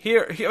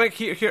here, I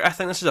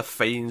think this is a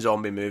fine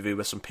zombie movie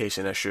with some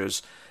pacing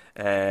issues.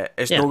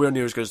 It's nowhere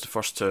near as good as the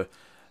first 2,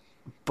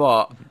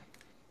 but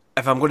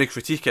if I'm going to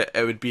critique it,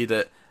 it would be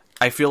that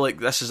I feel like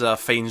this is a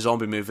fine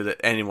zombie movie that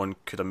anyone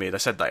could have made. I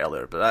said that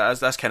earlier, but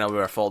that's kind of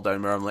where I fall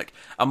down. Where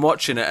I'm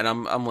watching it and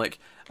I'm like,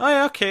 oh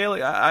yeah, okay.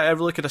 Like I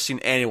really could have seen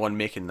anyone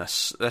making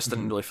this. This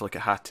didn't really feel like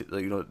it had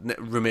to.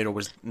 Romero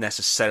was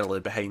necessarily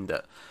behind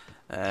it.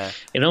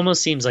 It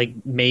almost seems like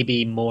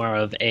maybe more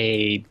of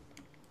a.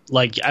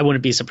 Like, I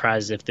wouldn't be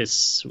surprised if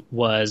this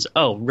was,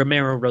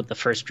 Romero wrote the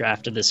first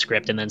draft of the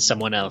script and then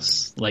someone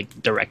else,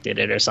 like, directed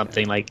it or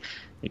something. Like,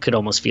 it could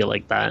almost feel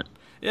like that.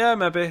 Yeah,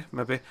 maybe.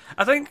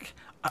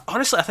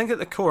 Honestly, I think at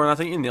the core, and I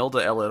think you nailed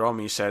it earlier on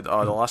when you said, the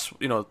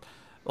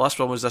last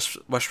one was this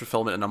wish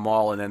fulfillment in a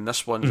mall, and then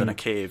this one's in a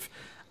cave.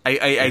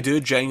 I do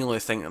genuinely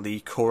think that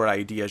the core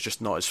idea is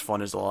just not as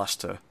fun as the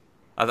last 2.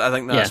 I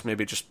think that's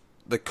maybe just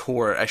the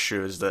core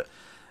issue is that...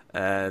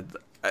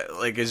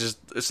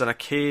 it's in a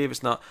cave.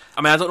 It's not.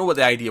 I mean, I don't know what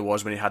the idea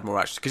was when he had more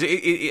action. Because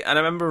and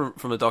I remember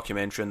from the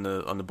documentary on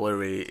the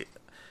Blu-ray,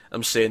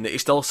 I'm saying that he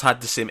still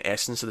had the same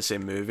essence of the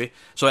same movie.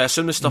 So I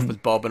assume the stuff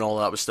with Bob and all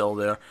that was still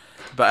there.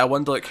 But I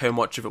wonder like how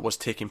much of it was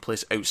taking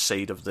place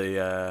outside of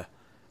the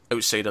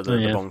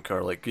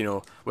bunker. Like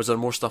was there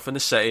more stuff in the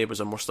city? Was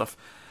there more stuff?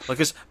 Like,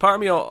 because part of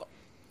me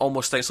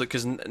almost thinks like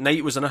because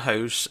Night was in a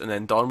house and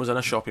then Dawn was in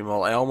a shopping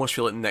mall. I almost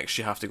feel like next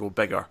you have to go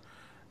bigger.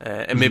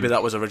 And maybe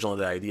that was originally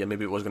the idea.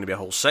 Maybe it was going to be a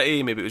whole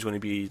city. Maybe it was going to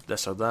be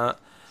this or that.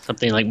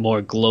 Something like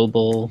more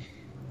global.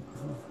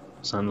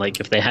 Something like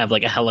if they have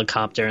like a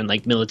helicopter and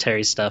like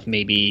military stuff,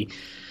 maybe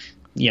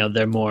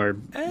they're more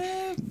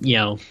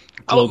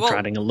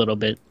globetrotting a little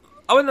bit.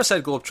 I wouldn't have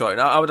said globetrotting.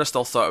 I would have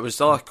still thought it was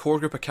still a core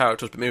group of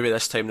characters, but maybe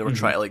this time they were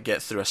trying to like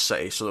get through a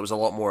city, so there was a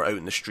lot more out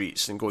in the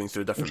streets and going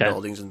through different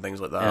buildings and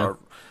things like that.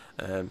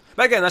 Yeah.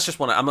 But again, that's just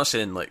one. I'm not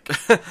saying like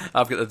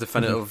I've got the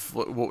definitive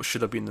what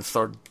should have been the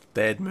third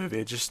Dead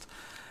movie. Just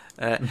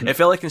it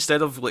felt like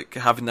instead of like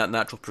having that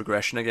natural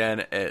progression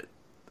again,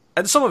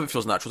 and some of it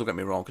feels natural. Don't get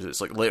me wrong, because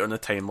it's like later in the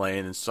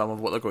timeline and some of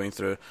what they're going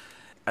through.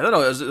 I don't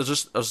know.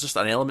 There's just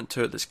an element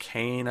to it that's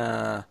kind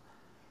of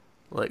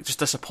like just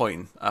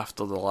disappointing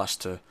after the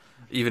last 2.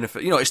 even if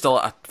it's still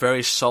a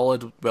very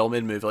solid,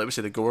 well-made movie. Like we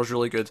say, the gore's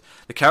really good.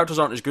 The characters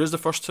aren't as good as the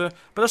first two,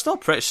 but they're still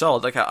pretty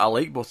solid. Like I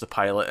like both the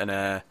pilot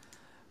and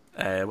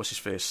what's his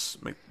face,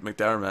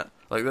 McDermott.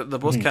 Like they're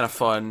both kind of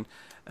fun.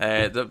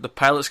 The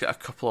pilot's got a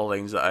couple of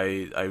lines that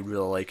I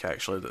really like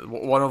actually.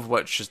 One of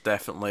which is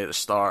definitely at the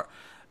start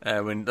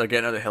when they're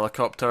getting out of the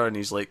helicopter and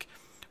he's like,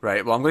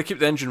 right, well I'm going to keep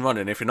the engine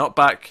running. If you're not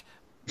back,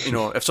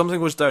 if something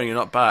goes down and you're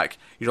not back,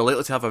 you're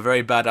likely to have a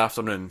very bad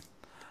afternoon.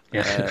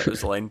 Yeah.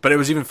 Was the line, but it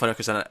was even funnier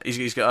because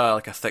he's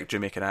got a thick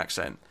Jamaican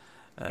accent,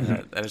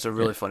 and it's a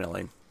really funny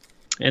line.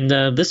 And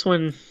this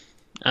one,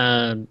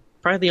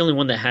 probably the only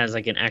one that has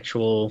like an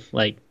actual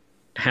like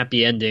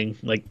happy ending.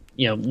 Like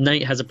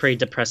Night has a pretty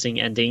depressing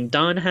ending.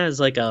 Dawn has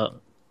like a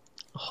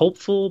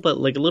hopeful but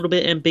like a little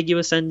bit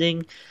ambiguous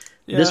ending.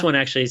 Yeah. This one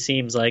actually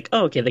seems like,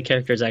 oh, okay, the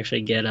characters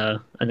actually get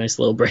a nice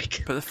little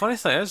break. But the funny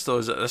thing is, though,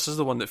 is that this is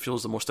the one that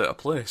feels the most out of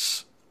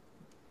place.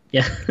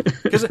 Yeah,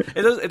 because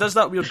it does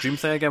that weird dream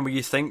thing again, where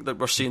you think that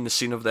we're seeing the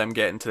scene of them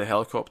getting to the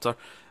helicopter,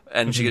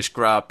 and she gets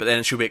grabbed, but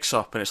then she wakes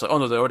up, and it's like, oh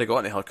no, they already got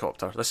in the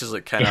helicopter. This is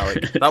like kind of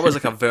like that was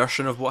like a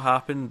version of what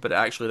happened, but it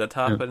actually did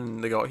happen,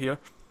 and they got here.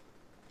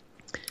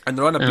 And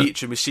they're on a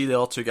beach, and we see the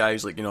other two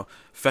guys like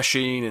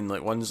fishing, and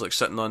like one's like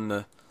sitting on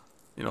the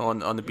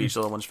on the beach, the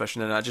other one's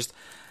fishing, and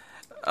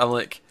I'm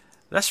like,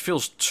 this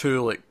feels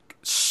too like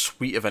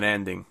sweet of an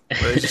ending.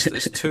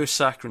 It's too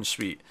saccharine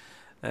sweet.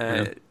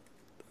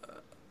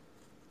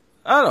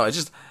 I don't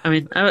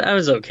know. I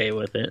was okay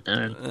with it. It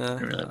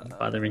didn't really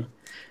bother me.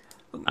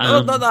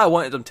 Not that I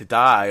wanted them to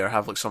die or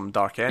have like some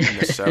dark ending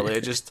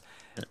necessarily.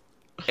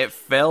 It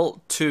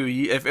felt too.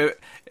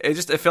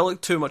 It felt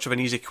like too much of an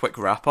easy, quick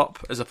wrap up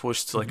as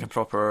opposed to like a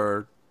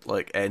proper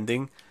like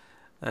ending.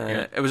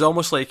 It was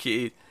almost like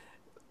he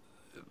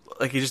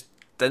just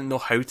didn't know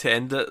how to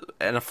end it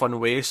in a fun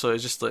way. So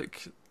it's just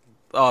like,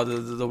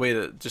 the way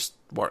that it just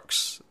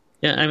works.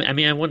 Yeah,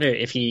 I wonder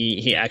if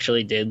he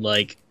actually did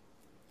like.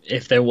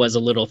 If there was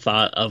a little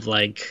thought of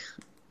like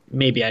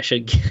maybe I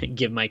should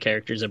give my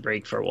characters a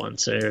break for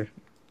once or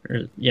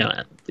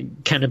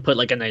kind of put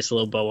like a nice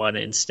little bow on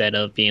it instead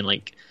of being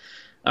like,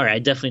 all right, I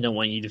definitely don't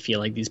want you to feel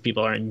like these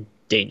people are in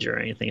danger or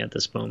anything at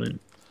this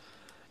moment.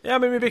 Yeah, I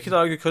mean, maybe you could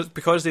argue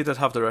because they did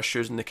have their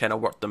issues and they kind of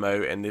worked them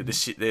out and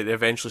they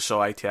eventually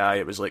saw eye to eye.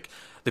 It was like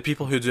the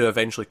people who do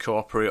eventually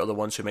cooperate are the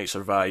ones who might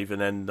survive, and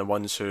then the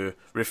ones who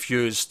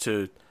refuse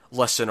to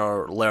listen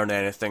or learn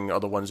anything are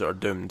the ones that are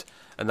doomed.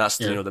 And that's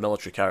the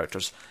military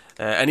characters,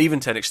 and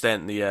even to an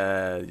extent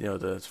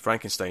the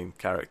Frankenstein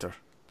character,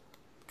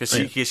 because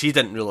he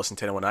didn't really listen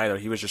to anyone either.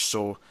 He was just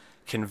so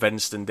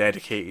convinced and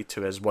dedicated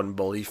to his one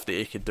belief that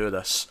he could do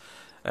this,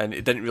 and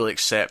he didn't really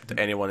accept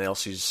anyone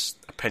else's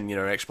opinion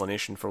or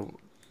explanation for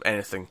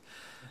anything.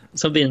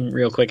 Something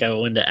real quick I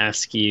wanted to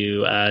ask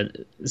you,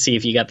 see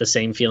if you got the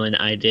same feeling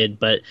I did,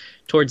 but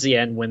towards the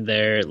end when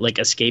they're like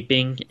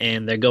escaping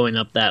and they're going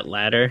up that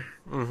ladder.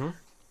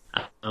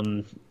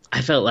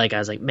 I felt like I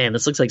was like, man,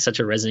 this looks like such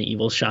a Resident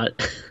Evil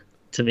shot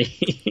to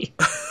me.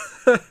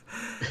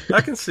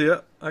 I can see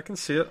it. I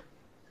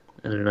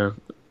don't know.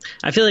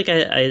 I feel like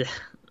I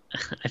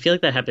feel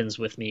like that happens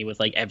with me with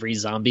like every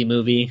zombie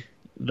movie,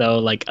 though.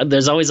 Like,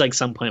 there's always like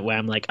some point where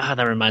I'm like, that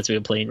reminds me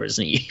of playing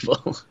Resident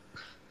Evil.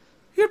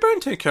 You're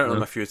bound to encounter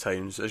them a few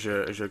times as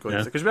you're going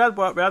through. Because we had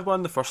one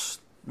in the first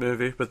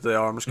movie with the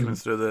arms coming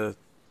through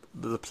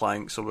the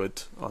planks of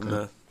wood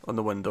on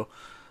the window.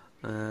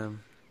 And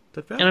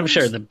I'm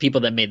sure the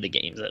people that made the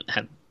games that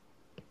have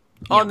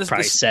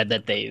probably said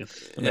that they're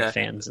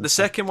fans. The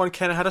second one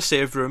kind of had a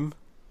save room.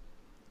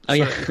 Oh,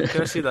 yeah.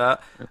 Can I see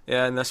that?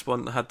 Yeah, and this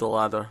one had the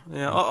ladder.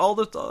 Yeah,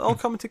 all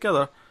coming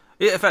together.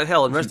 Yeah, in fact,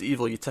 hell, in Resident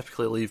Evil, you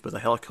typically leave with a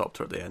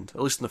helicopter at the end.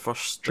 At least in the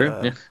first...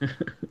 True,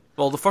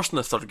 well, the first and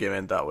the third game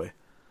end that way.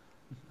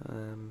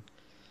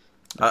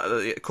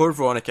 Code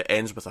Veronica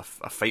ends with a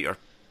fighter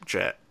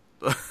jet.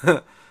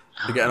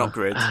 You get an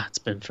upgrade. It's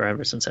been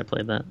forever since I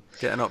played that.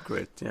 Get an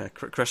upgrade, yeah.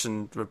 Chris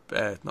and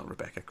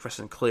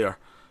Claire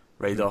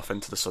ride off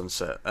into the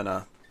sunset in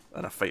a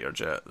fighter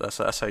jet.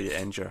 That's how you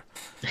end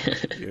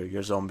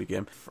your zombie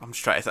game. I'm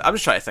just trying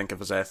to think if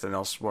there's anything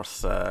else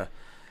worth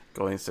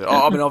going through.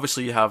 I mean,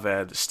 obviously you have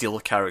the Steele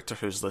character,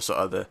 who's the sort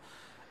of the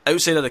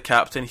outside of the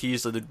captain.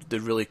 He's the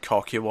really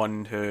cocky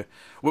one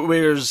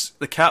whereas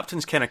the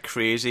captain's kind of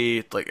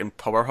crazy, like, and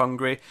power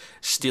hungry.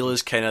 Steele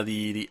is kind of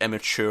the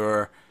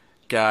immature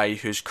guy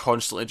who's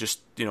constantly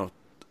just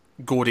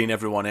goading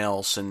everyone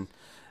else and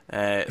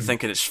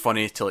thinking it's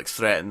funny to like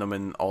threaten them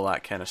and all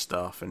that kind of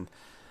stuff, and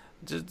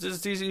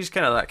he's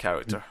kind of that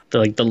character.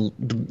 The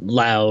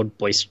loud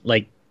voice,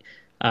 like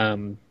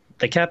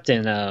the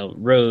captain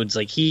Rhodes,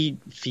 like he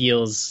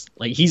feels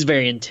like he's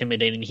very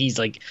intimidating. He's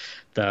like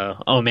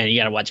oh man, you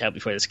gotta watch out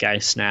before this guy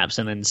snaps.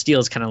 And then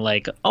Steele's kind of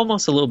like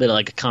almost a little bit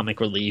like a comic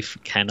relief,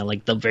 kind of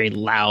like the very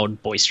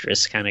loud,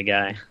 boisterous kind of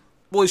guy.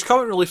 Well, he's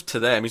comic relief to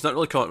them. He's not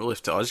really comic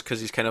relief to us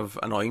because he's kind of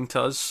annoying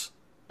to us.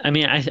 I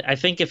mean, I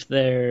think if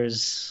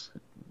there's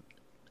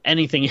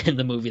anything in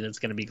the movie that's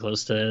going to be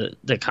close to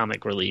the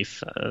comic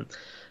relief,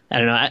 I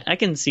don't know. I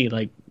can see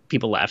like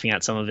people laughing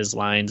at some of his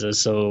lines as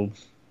so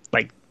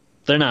like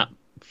they're not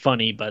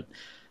funny, but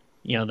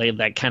they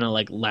that kind of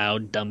like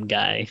loud dumb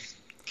guy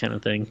kind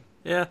of thing.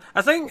 Yeah,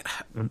 I think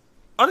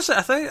honestly,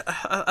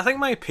 I think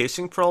my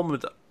pacing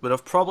problem would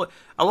have probably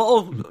a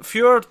little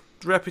fewer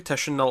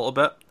repetition, a little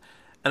bit,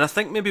 and I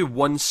think maybe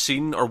one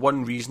scene or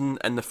one reason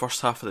in the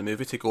first half of the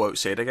movie to go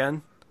outside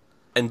again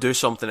and do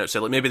something outside.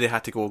 Like maybe they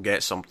had to go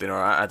get something, or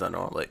I don't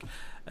know. Like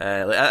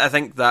I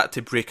think that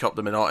to break up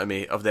the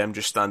monotony of them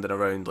just standing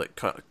around like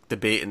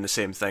debating the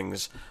same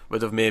things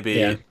would have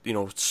maybe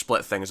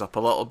split things up a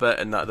little bit,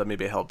 and that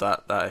maybe helped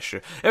that issue.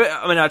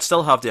 I mean, I'd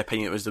still have the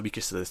opinion it was the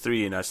weakest of the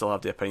three, and I'd still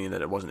have the opinion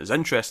that it wasn't as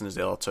interesting as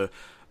the other two.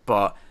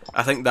 But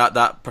I think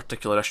that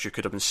particular issue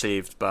could have been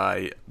saved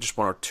by just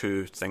one or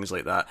two things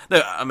like that.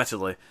 Now,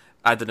 admittedly,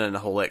 adding in a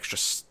whole extra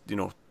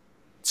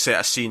set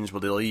of scenes where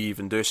they leave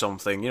and do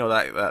something,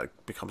 that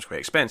becomes quite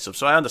expensive.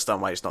 So I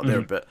understand why it's not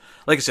there, but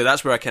like I said,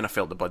 that's where I kind of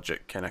felt the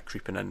budget kind of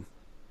creeping in.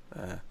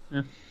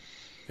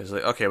 Because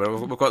like, okay,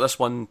 well, we've got this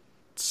one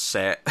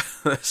set,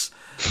 let's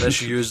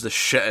use the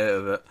shit out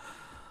of it.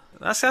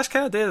 That's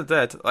kind of Day of the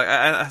Dead. Like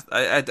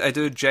I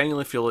do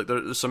genuinely feel like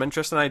there's some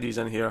interesting ideas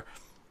in here.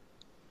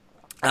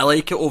 I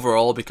like it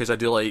overall because I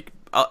do like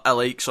I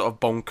like sort of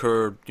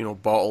bunker,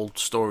 bottled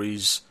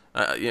stories.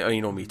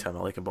 You know me, Tim.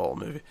 I like a bottle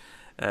movie.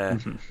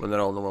 When they're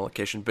all in the one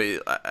location.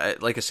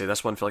 But like I say,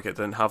 this one felt like it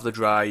didn't have the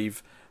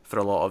drive for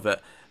a lot of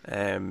it.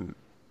 And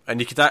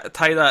you could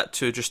tie that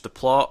to just the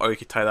plot, or you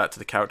could tie that to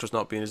the characters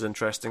not being as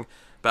interesting.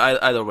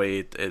 But either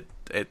way,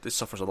 it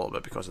suffers a little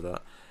bit because of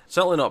that.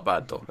 Certainly not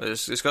bad, though.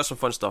 It's got some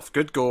fun stuff.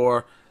 Good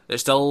gore.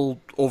 It's still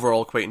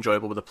overall quite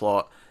enjoyable with the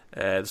plot.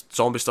 The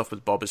zombie stuff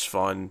with Bob is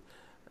fun.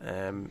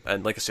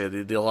 And like I say,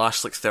 the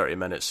last 30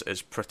 minutes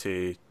is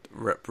pretty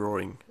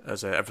rip-roaring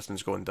as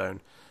everything's going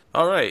down.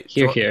 All right.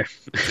 Here. Do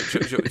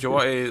you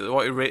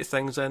want to rate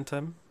things then,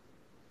 Tim?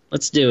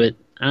 Let's do it.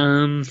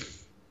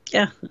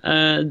 Yeah.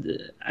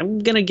 I'm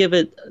gonna give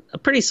it a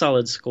pretty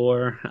solid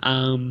score.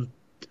 I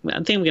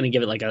think I'm gonna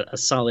give it like a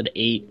solid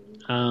 8.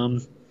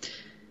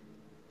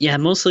 Yeah,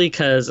 mostly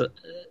because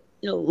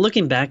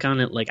looking back on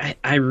it, like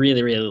I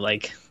really really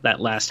like that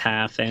last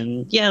half,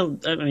 and yeah,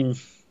 I mean,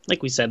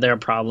 like we said, there are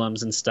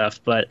problems and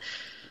stuff, but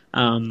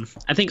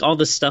I think all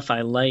the stuff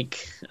I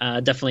like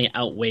definitely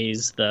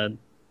outweighs the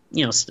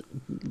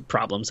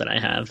problems that I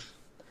have.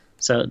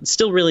 So it's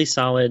still really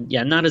solid.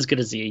 Yeah, not as good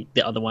as the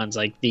other ones.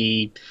 Like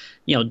the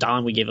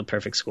Dawn we gave a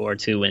perfect score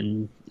to,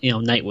 and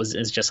Night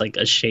is just like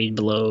a shade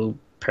below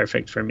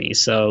perfect for me.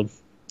 So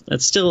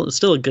it's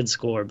still a good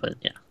score, but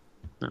yeah,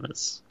 not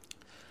as.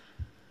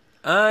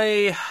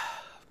 I'm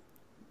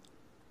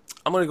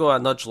gonna go a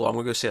nudge low. I'm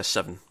gonna say a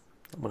 7.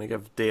 I'm gonna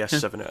give Day a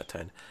 7 out of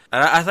 10.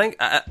 And I think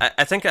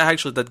it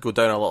actually did go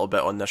down a little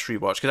bit on this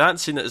rewatch because I hadn't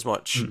seen it as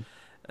much.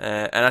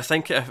 And I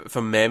think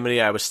from memory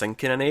I was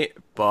thinking an 8,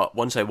 but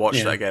once I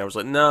watched it again I was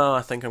like, no,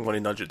 I think I'm going to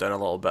nudge it down a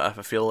little bit. I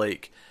feel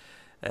like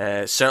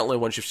certainly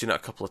once you've seen it a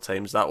couple of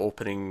times, that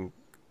opening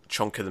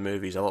chunk of the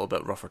movie is a little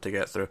bit rougher to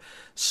get through.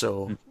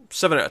 So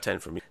 7 out of 10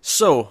 for me.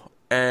 So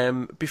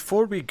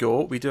before we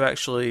go, we do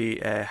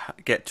actually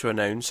get to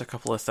announce a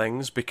couple of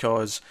things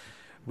because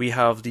we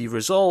have the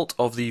result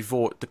of the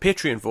vote, the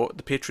Patreon vote.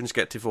 The patrons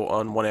get to vote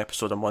on one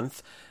episode a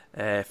month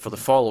for the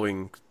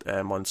following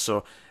month.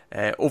 So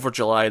over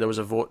July, there was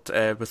a vote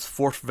with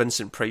 4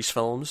 Vincent Price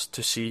films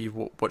to see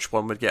which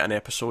one would get an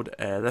episode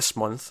this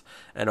month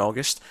in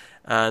August.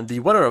 And the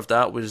winner of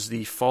that was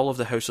The Fall of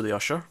the House of the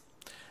Usher.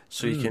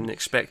 So you can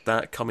expect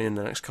that coming in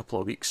the next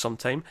couple of weeks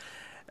sometime.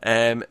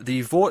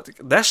 The vote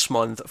this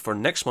month, for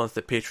next month,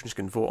 that patrons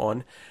can vote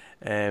on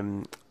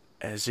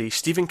is a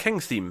Stephen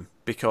King theme.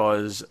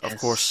 Because, of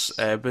course,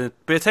 by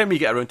the time we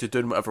get around to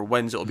doing whatever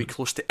wins, it'll be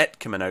close to It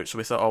coming out. So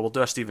we thought, we'll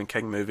do a Stephen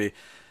King movie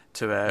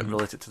to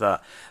relate it to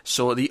that.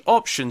 So the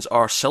options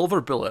are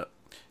Silver Bullet,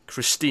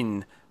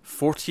 Christine,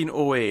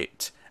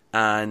 1408,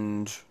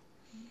 and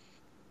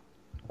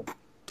I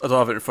don't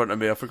have it in front of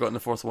me. I've forgotten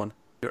the fourth one.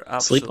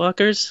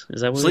 Sleepwalkers?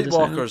 Is that what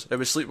Sleepwalkers? It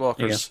was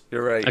Sleepwalkers.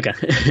 You're right. Okay.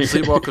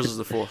 Sleepwalkers is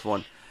the fourth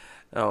one.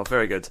 Oh,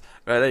 very good.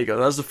 Right, there you go.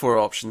 That's the 4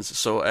 options.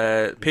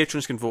 So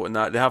patrons can vote on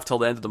that. They have till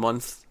the end of the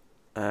month,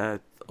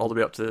 all the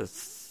way up to the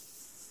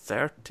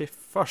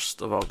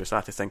 31st of August. I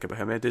have to think about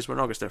how many days we're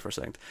in August there for a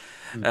second.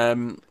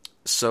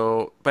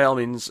 So by all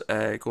means,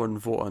 go and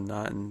vote on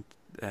that and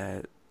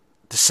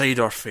decide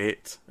our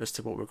fate as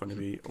to what we're going to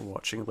be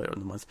watching later in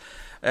the month.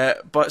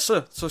 But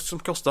so some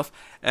cool stuff.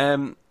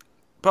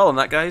 But other than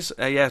that, guys,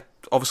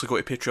 obviously go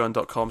to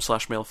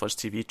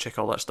patreon.com/MildFuzzTV, check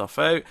all that stuff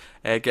out.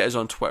 Get us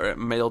on Twitter at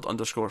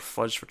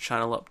mild_fuzz for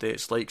channel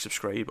updates, like,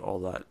 subscribe, all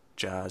that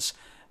jazz.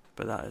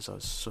 But that is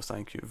us. So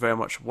thank you very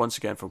much once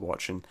again for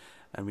watching,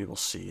 and we will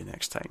see you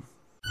next time.